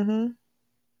 Mm-hmm.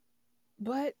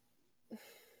 But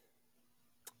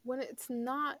when it's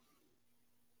not,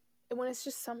 when it's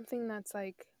just something that's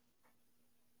like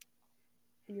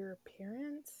your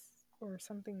appearance or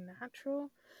something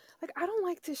natural, like I don't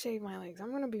like to shave my legs.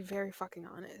 I'm gonna be very fucking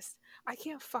honest. I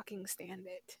can't fucking stand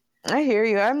it. I hear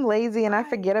you. I'm lazy and I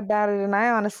forget about it, and I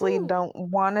honestly don't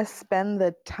want to spend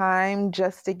the time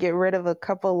just to get rid of a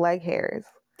couple leg hairs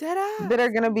that are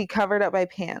going to be covered up by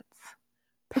pants.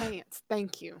 Pants,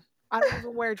 thank you. I don't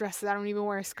even wear dresses. I don't even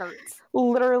wear skirts.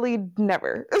 Literally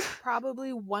never.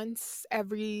 Probably once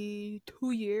every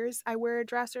 2 years I wear a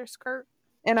dress or a skirt.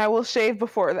 And I will shave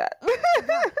before that.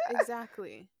 Yeah,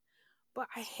 exactly. But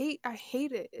I hate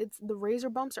it. It's the razor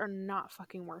bumps are not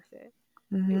fucking worth it.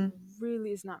 Mm-hmm. It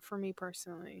really is not for me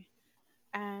personally.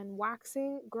 And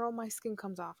waxing, girl, my skin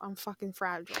comes off. I'm fucking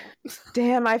fragile.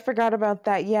 Damn, I forgot about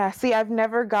that. Yeah. See, I've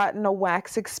never gotten a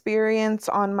wax experience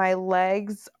on my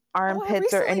legs,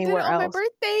 armpits, or anywhere else. On my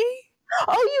birthday.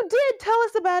 Oh, you did? Tell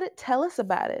us about it. Tell us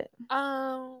about it.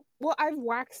 Well, I've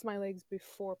waxed my legs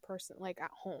before, like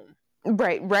at home.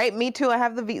 Right. Me too. I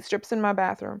have the V strips in my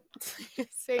bathroom.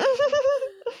 Same.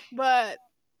 But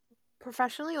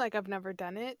professionally, like I've never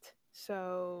done it.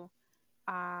 So,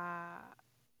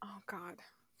 oh God.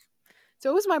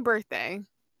 So it was my birthday.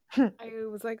 I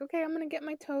was like, okay, I'm gonna get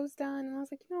my toes done, and I was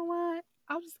like, you know what?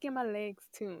 I'll just get my legs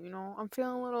too. You know, I'm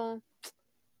feeling a little,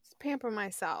 just pamper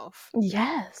myself.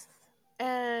 Yes.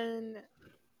 And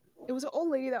it was an old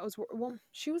lady that was, well,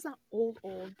 she was not old,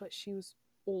 but she was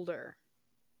older,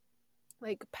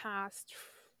 like past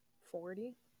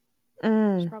 40.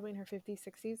 She's probably in her 50s,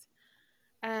 60s,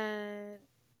 and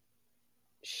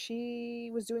she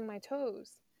was doing my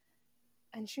toes,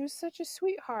 and she was such a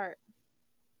sweetheart.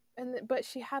 But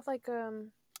she had like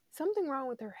something wrong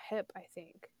with her hip, I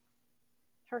think.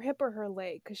 Her hip or her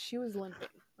leg, because she was limping,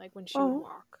 like when she would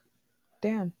walk.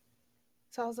 Damn.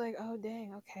 So I was like, oh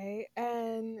dang, okay.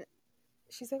 And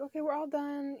she's like, okay, we're all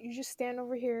done. You just stand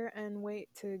over here and wait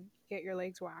to get your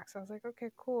legs waxed. I was like,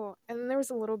 okay, cool. And then there was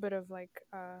a little bit of like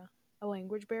a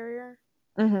language barrier.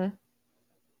 Mm-hmm.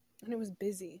 And it was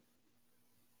busy.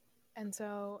 And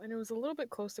it was a little bit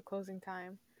close to closing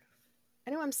time.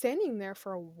 Anyway, I'm standing there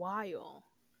for a while,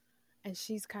 and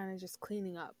she's kind of just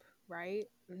cleaning up, right?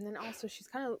 And then also she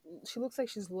looks like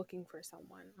she's looking for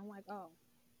someone. I'm like, oh,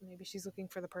 maybe she's looking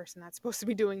for the person that's supposed to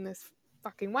be doing this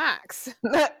fucking wax.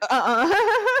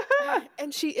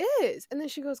 And she is. And then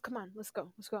she goes, come on, let's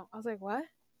go. I was like, what?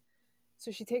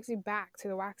 So she takes me back to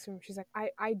the wax room. She's like,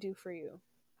 I do for you.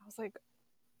 I was like,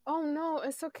 oh no,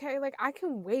 it's okay. Like, I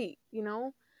can wait, you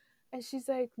know? And she's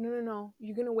like, no,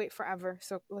 you're going to wait forever.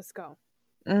 So let's go.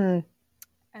 And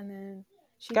then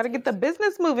she got to get the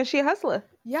business moving. She a hustler.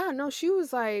 Yeah, no, she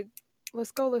was like,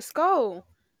 let's go.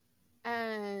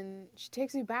 And she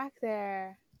takes me back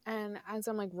there. And as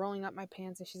I'm like rolling up my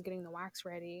pants and she's getting the wax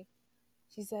ready,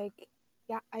 she's like,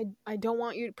 yeah, I don't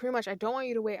want you, pretty much, I don't want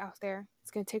you to wait out there.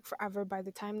 It's going to take forever. By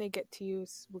the time they get to you,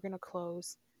 we're going to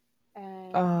close.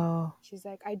 And she's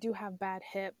like, I do have bad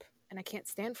hip and I can't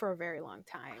stand for a very long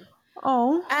time.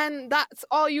 Oh. And that's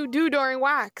all you do during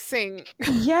waxing.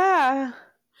 Yeah.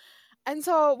 And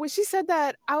so when she said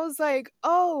that, I was like,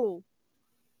 oh,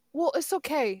 well, it's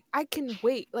okay. I can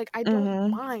wait. Like, I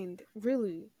don't mind,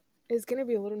 really. It's going to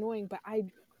be a little annoying, but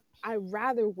I'd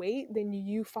rather wait than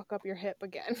you fuck up your hip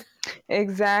again.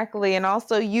 Exactly. And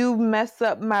also, you mess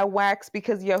up my wax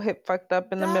because your hip fucked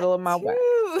up in the middle of my wax.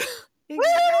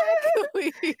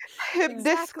 Exactly. Hip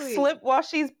disc slip while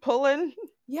she's pulling.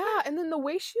 Yeah, and then the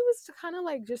way she was kind of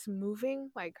like just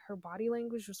moving, like her body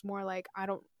language was more like,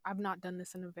 I've not done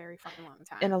this in a very fucking long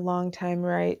time. In a long time,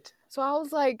 right? So I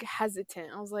was like hesitant.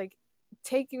 I was like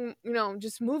taking,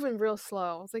 just moving real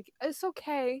slow. I was like, it's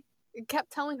okay. I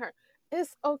kept telling her,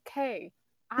 it's okay.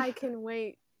 I can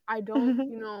wait. I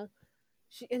don't,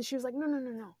 she was like,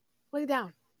 no. Lay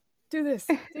down. Do this.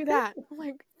 Do that. I'm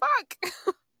like, fuck.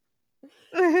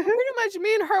 Pretty much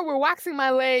me and her were waxing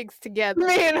my legs together.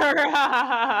 Me and her.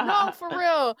 No, for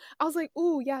real. I was like,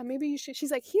 ooh, yeah, maybe you should.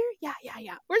 She's like, here? Yeah.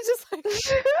 We're just like...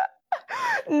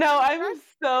 No, I'm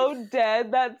so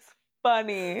dead. That's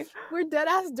funny. We're dead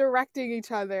ass directing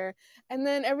each other. And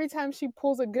then every time she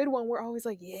pulls a good one, we're always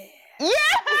like, yeah.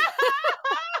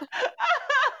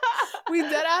 We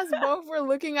dead ass both were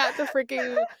looking at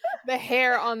the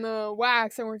hair on the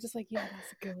wax, and we're just like, yeah,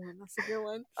 that's a good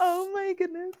one. Oh my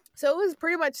goodness. So it was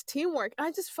pretty much teamwork. And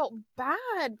I just felt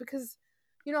bad because,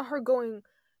 her going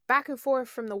back and forth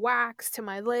from the wax to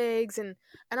my legs, and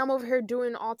I'm over here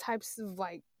doing all types of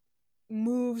like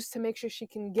moves to make sure she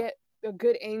can get a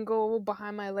good angle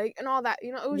behind my leg and all that.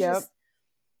 It was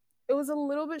it was a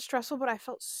little bit stressful, but I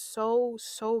felt so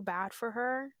bad for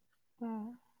her.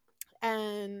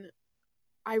 And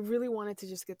I really wanted to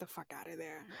just get the fuck out of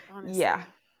there, honestly. Yeah.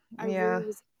 I really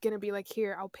was gonna be like,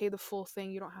 here, I'll pay the full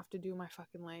thing. You don't have to do my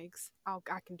fucking legs.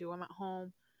 I can do them at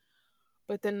home.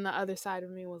 But then the other side of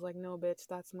me was like, no, bitch,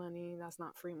 that's money. That's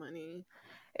not free money.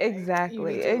 Like, you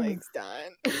Exactly. need your legs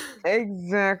done.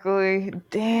 Exactly.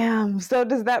 Damn. So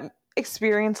does that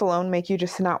experience alone make you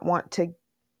just not want to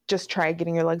just try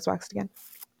getting your legs waxed again?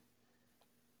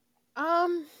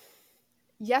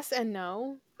 Yes and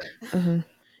no. Mm-hmm.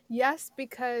 Yes,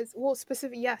 because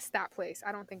yes, that place.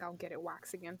 I don't think I'll get it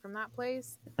waxed again from that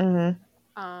place. Mm-hmm.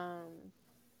 Even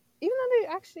though they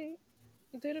actually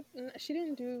she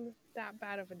didn't do that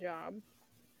bad of a job.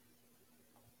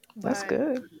 That's But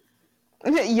good.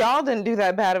 Y'all didn't do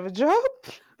that bad of a job.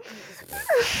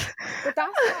 But that's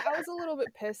why I was a little bit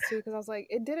pissed too, because I was like,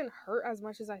 it didn't hurt as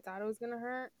much as I thought it was gonna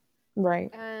hurt.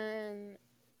 Right. And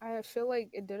I feel like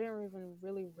it didn't even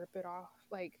really rip it off.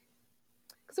 Like,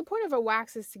 because the point of a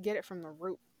wax is to get it from the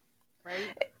root,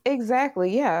 right?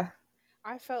 Exactly. Yeah.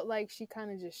 I felt like she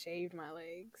kind of just shaved my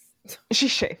legs. She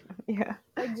shaved. Yeah.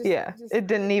 Like, just It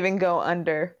didn't even go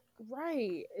under.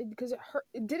 Right. Because it hurt.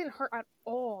 It didn't hurt at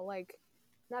all. Like,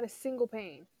 not a single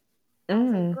pain. I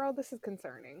was like, girl, this is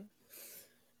concerning.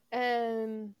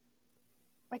 And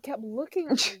I kept looking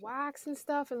at the wax and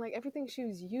stuff and like everything she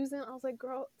was using. I was like,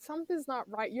 girl, something's not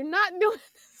right. You're not doing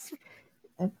this.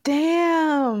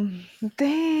 Damn.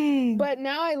 Dang. But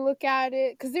now I look at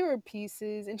it, because there were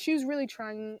pieces, and she was really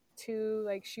trying to,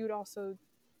 like, she would also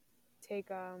take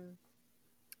a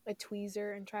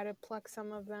tweezer and try to pluck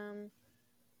some of them.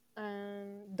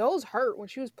 And those hurt. When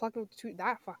she was plucking with the tweezer,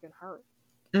 that fucking hurt.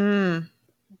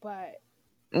 But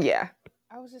yeah,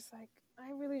 I was just like,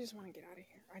 I really just want to get out of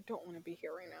here. I don't want to be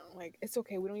here right now. Like, it's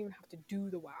okay. We don't even have to do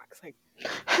the wax. Like,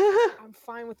 I'm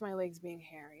fine with my legs being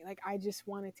hairy. Like, I just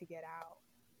wanted to get out.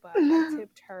 But I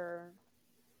tipped her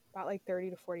about like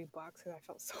 $30 to $40 because I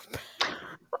felt so bad.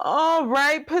 All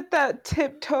right, put that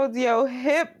tip towards your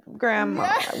hip, Grandma.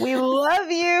 Yeah. We love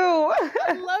you.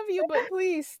 I love you, but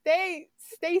please stay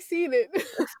seated.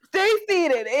 Stay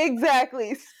seated.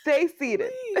 Exactly. Stay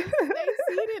seated. Please, stay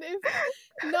seated.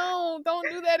 No, don't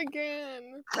do that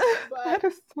again. But that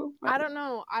is so funny. I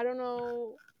don't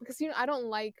know because I don't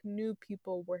like new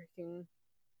people working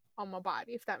on my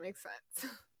body, if that makes sense.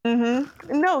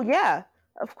 No, yeah,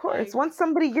 of course. Like, once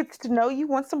somebody gets to know you,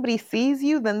 once somebody sees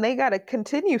you, then they gotta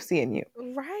continue seeing you.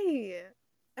 Right.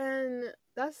 And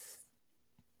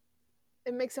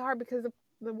it makes it hard because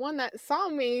the one that saw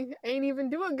me ain't even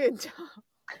do a good job.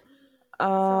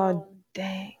 Oh,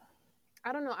 dang.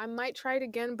 I don't know. I might try it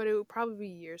again, but it would probably be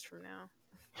years from now.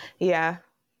 Yeah.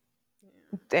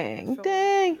 Dang.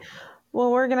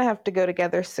 Well, we're gonna have to go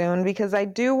together soon because I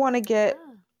do want to get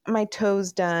my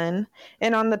toes done.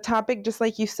 And on the topic, just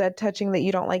like you said, touching that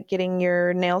you don't like getting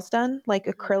your nails done, like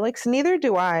acrylics, neither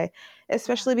do I,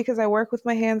 especially because I work with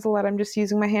my hands a lot. I'm just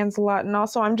using my hands a lot. And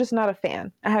also, I'm just not a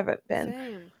fan. I haven't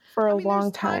been for a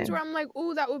long time. There's times where I'm like,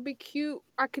 oh, that would be cute.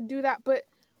 I could do that. But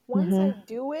once I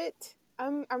do it,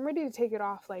 I'm ready to take it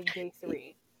off like day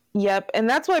 3. Yep. And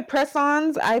that's why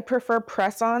press-ons, I prefer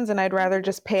press-ons, and I'd rather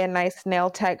just pay a nice nail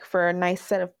tech for a nice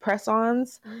set of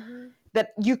press-ons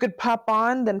that you could pop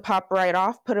on, then pop right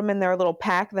off, put them in their little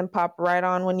pack, then pop right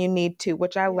on when you need to,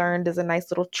 which I learned is a nice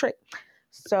little trick.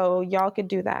 So y'all could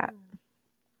do that.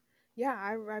 Yeah,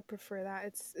 I prefer that.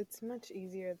 It's much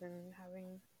easier than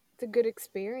it's a good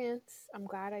experience. I'm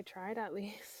glad I tried at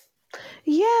least.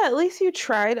 Yeah, at least you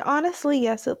tried. Honestly,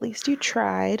 yes, at least you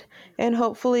tried. And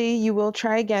hopefully you will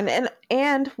try again.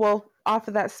 And well, off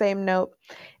of that same note,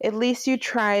 at least you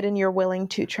tried and you're willing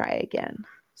to try again.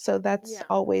 So that's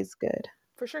always good.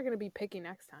 For sure gonna be picky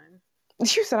next time.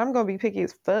 You said I'm gonna be picky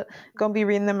as fuck. Gonna be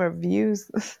reading them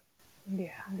reviews. Yeah.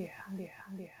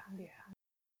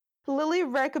 Lily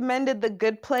recommended The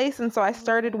Good Place, and so I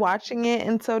started watching it,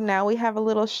 and so now we have a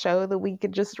little show that we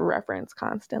could just reference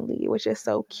constantly, which is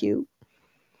so cute.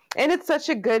 And it's such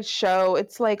a good show.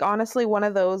 It's like honestly one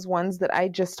of those ones that I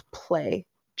just play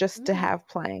just to have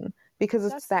playing because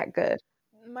it's that good.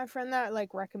 My friend that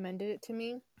like recommended it to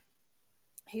me,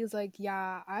 he was like,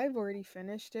 yeah, I've already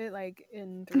finished it like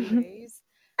in 3 days.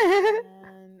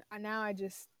 And now I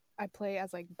play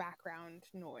as like background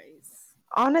noise.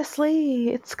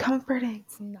 Honestly, it's comforting.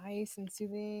 It's nice and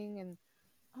soothing, and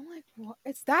I'm like, what?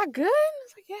 It's that good? I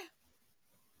was like,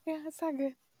 yeah, it's that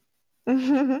good.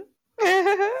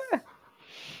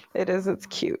 It is. It's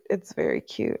cute. It's very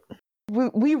cute.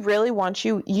 We really want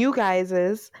you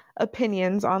guys'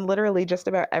 opinions on literally just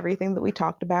about everything that we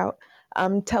talked about.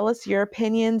 Tell us your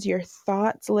opinions, your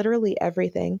thoughts, literally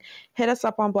everything. Hit us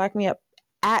up on Black Me Up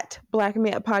at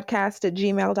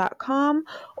blackmeuppodcast@gmail.com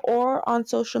or on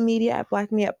social media at Black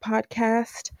Me Up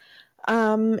Podcast.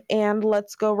 And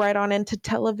let's go right on into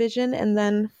television and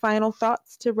then final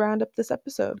thoughts to round up this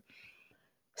episode.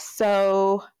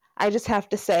 So I just have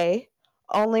to say,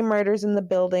 Only Murders in the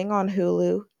Building on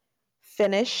Hulu.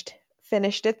 Finished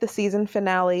it. The season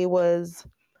finale was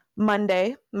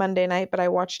Monday night, but I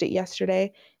watched it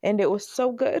yesterday, and it was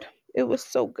so good. It was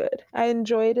so good. I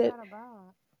enjoyed it. What's that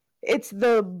about? It's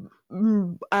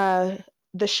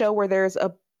the show where there's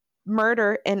a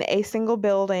murder in a single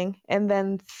building, and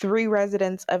then 3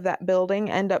 residents of that building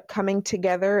end up coming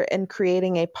together and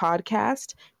creating a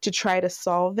podcast to try to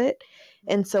solve it.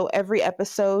 And so every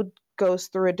episode goes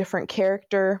through a different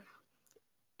character,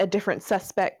 a different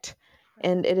suspect,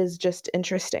 and it is just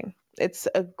interesting. It's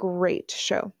a great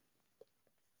show.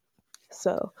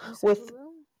 So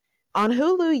on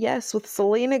Hulu, yes, with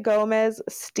Selena Gomez,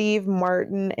 Steve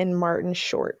Martin, and Martin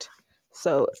Short.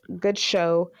 So good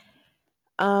show.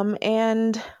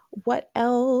 And what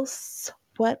else?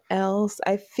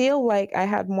 I feel like I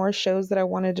had more shows that I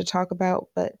wanted to talk about,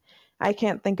 but I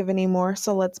can't think of any more.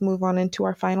 So let's move on into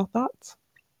our final thoughts.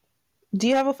 Do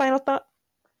you have a final thought?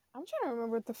 I'm trying to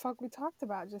remember what the fuck we talked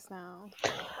about just now.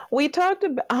 We talked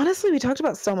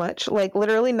about so much, like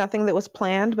literally nothing that was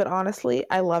planned, but honestly,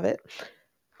 I love it.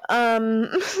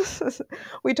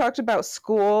 We talked about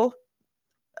school,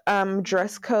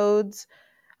 dress codes,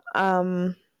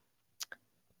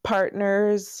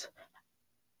 partners,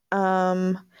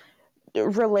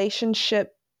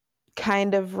 relationship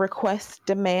kind of requests,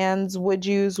 demands, would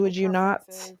yous, would you not,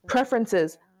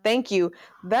 preferences. Thank you.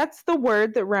 That's the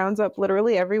word that rounds up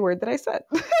literally every word that I said.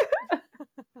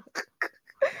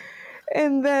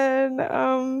 And then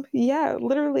yeah,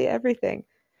 literally everything.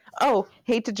 Oh,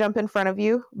 hate to jump in front of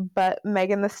you, but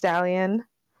Megan Thee Stallion,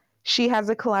 she has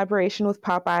a collaboration with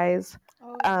Popeyes.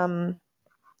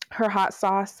 Her hot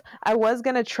sauce, I was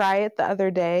gonna try it the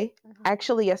other day,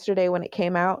 actually yesterday when it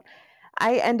came out.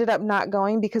 I ended up not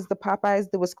going because the Popeyes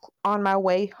that was on my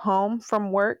way home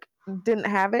from work didn't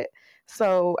have it.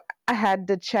 So I had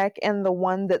to check, and the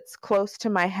one that's close to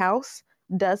my house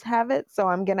does have it. So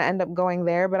I'm going to end up going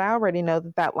there. But I already know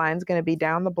that line's going to be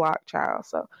down the block, child.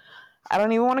 So I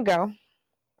don't even want to go.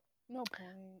 No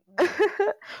point.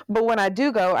 But when I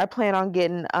do go, I plan on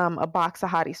getting a box of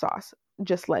hottie sauce.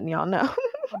 Just letting y'all know.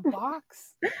 A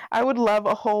box? I would love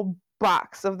a whole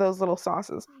box of those little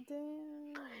sauces. Damn.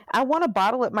 I want to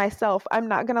bottle it myself. I'm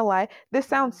not going to lie. This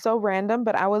sounds so random,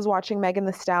 but I was watching Megan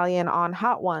Thee Stallion on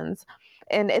Hot Ones.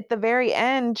 And at the very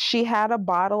end, she had a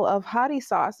bottle of hottie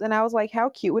sauce. And I was like, how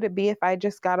cute would it be if I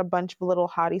just got a bunch of little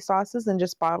hottie sauces and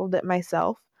just bottled it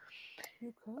myself?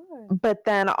 You could. But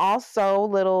then also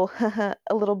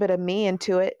a little bit of me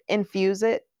into it, infuse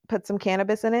it, put some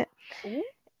cannabis in it. Ooh.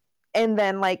 And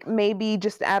then like maybe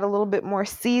just add a little bit more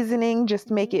seasoning, just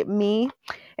make it me,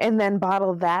 and then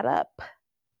bottle that up.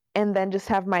 And then just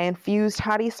have my infused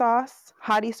hottie sauce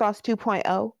 2.0.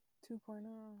 2.0.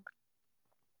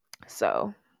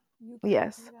 So,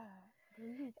 yes.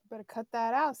 You better cut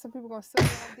that out. Some people are going to steal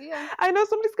your idea. I know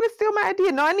somebody's going to steal my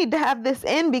idea. No, I need to have this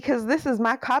in because this is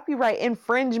my copyright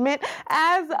infringement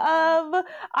as of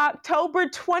October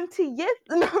 20th.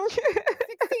 No, 16.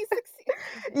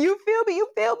 You feel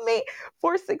me?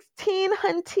 4/16,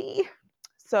 hunty.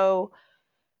 So,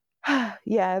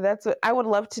 yeah, that's what I would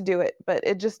love to do it, but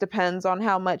it just depends on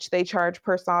how much they charge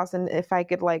per sauce and if I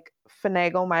could like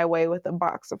finagle my way with a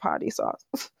box of hottie sauce.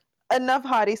 Enough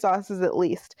hottie sauces at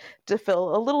least to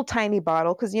fill a little tiny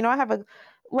bottle, because I have a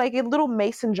little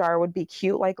mason jar would be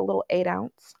cute, like a little 8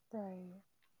 ounce. Right.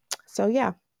 So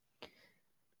yeah.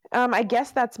 I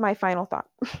guess that's my final thought.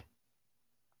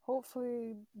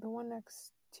 Hopefully the one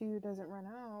next to you doesn't run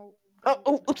out.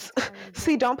 Oh, oops.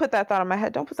 See, don't put that thought on my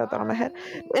head. Don't put that thought on my head.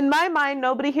 In my mind,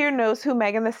 nobody here knows who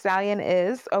Megan Thee Stallion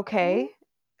is, okay?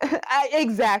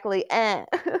 Exactly. My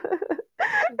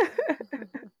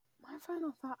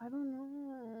final thought, I don't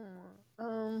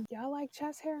know. Y'all like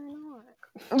chest hair or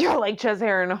not? Y'all like chest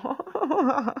hair or not?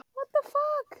 What the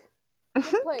fuck?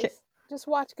 Good Place. Okay. Just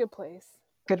watch Good Place.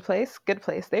 Good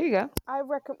Place. There you go. I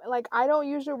don't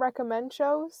usually recommend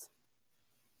shows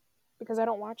because I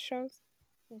don't watch shows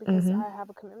because I have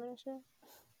a commitment issue.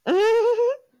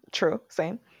 True.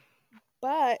 Same.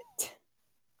 But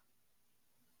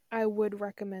I would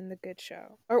recommend The Good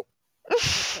Show. Or Good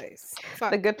Place.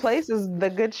 The Good Place is the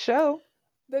good show.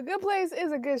 The Good Place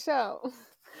is a good show.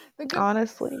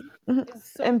 Honestly.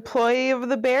 So Employee good. Of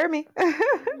the Bear Me.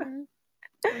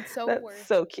 It's so That's worth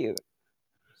so cute.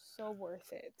 So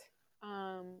worth it.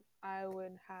 I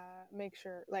would make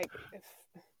sure, like,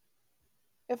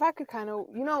 if I could kind of,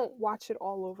 watch it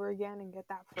all over again and get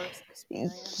that first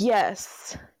experience.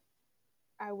 Yes.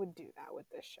 I would do that with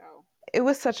this show. It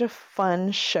was such a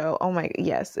fun show. Oh my,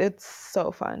 yes, it's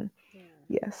so fun. Yeah.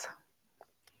 Yes.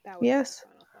 That was yes.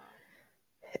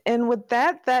 And with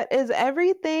that, that is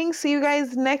everything. See you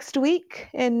guys next week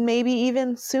and maybe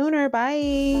even sooner.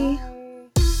 Bye. Bye.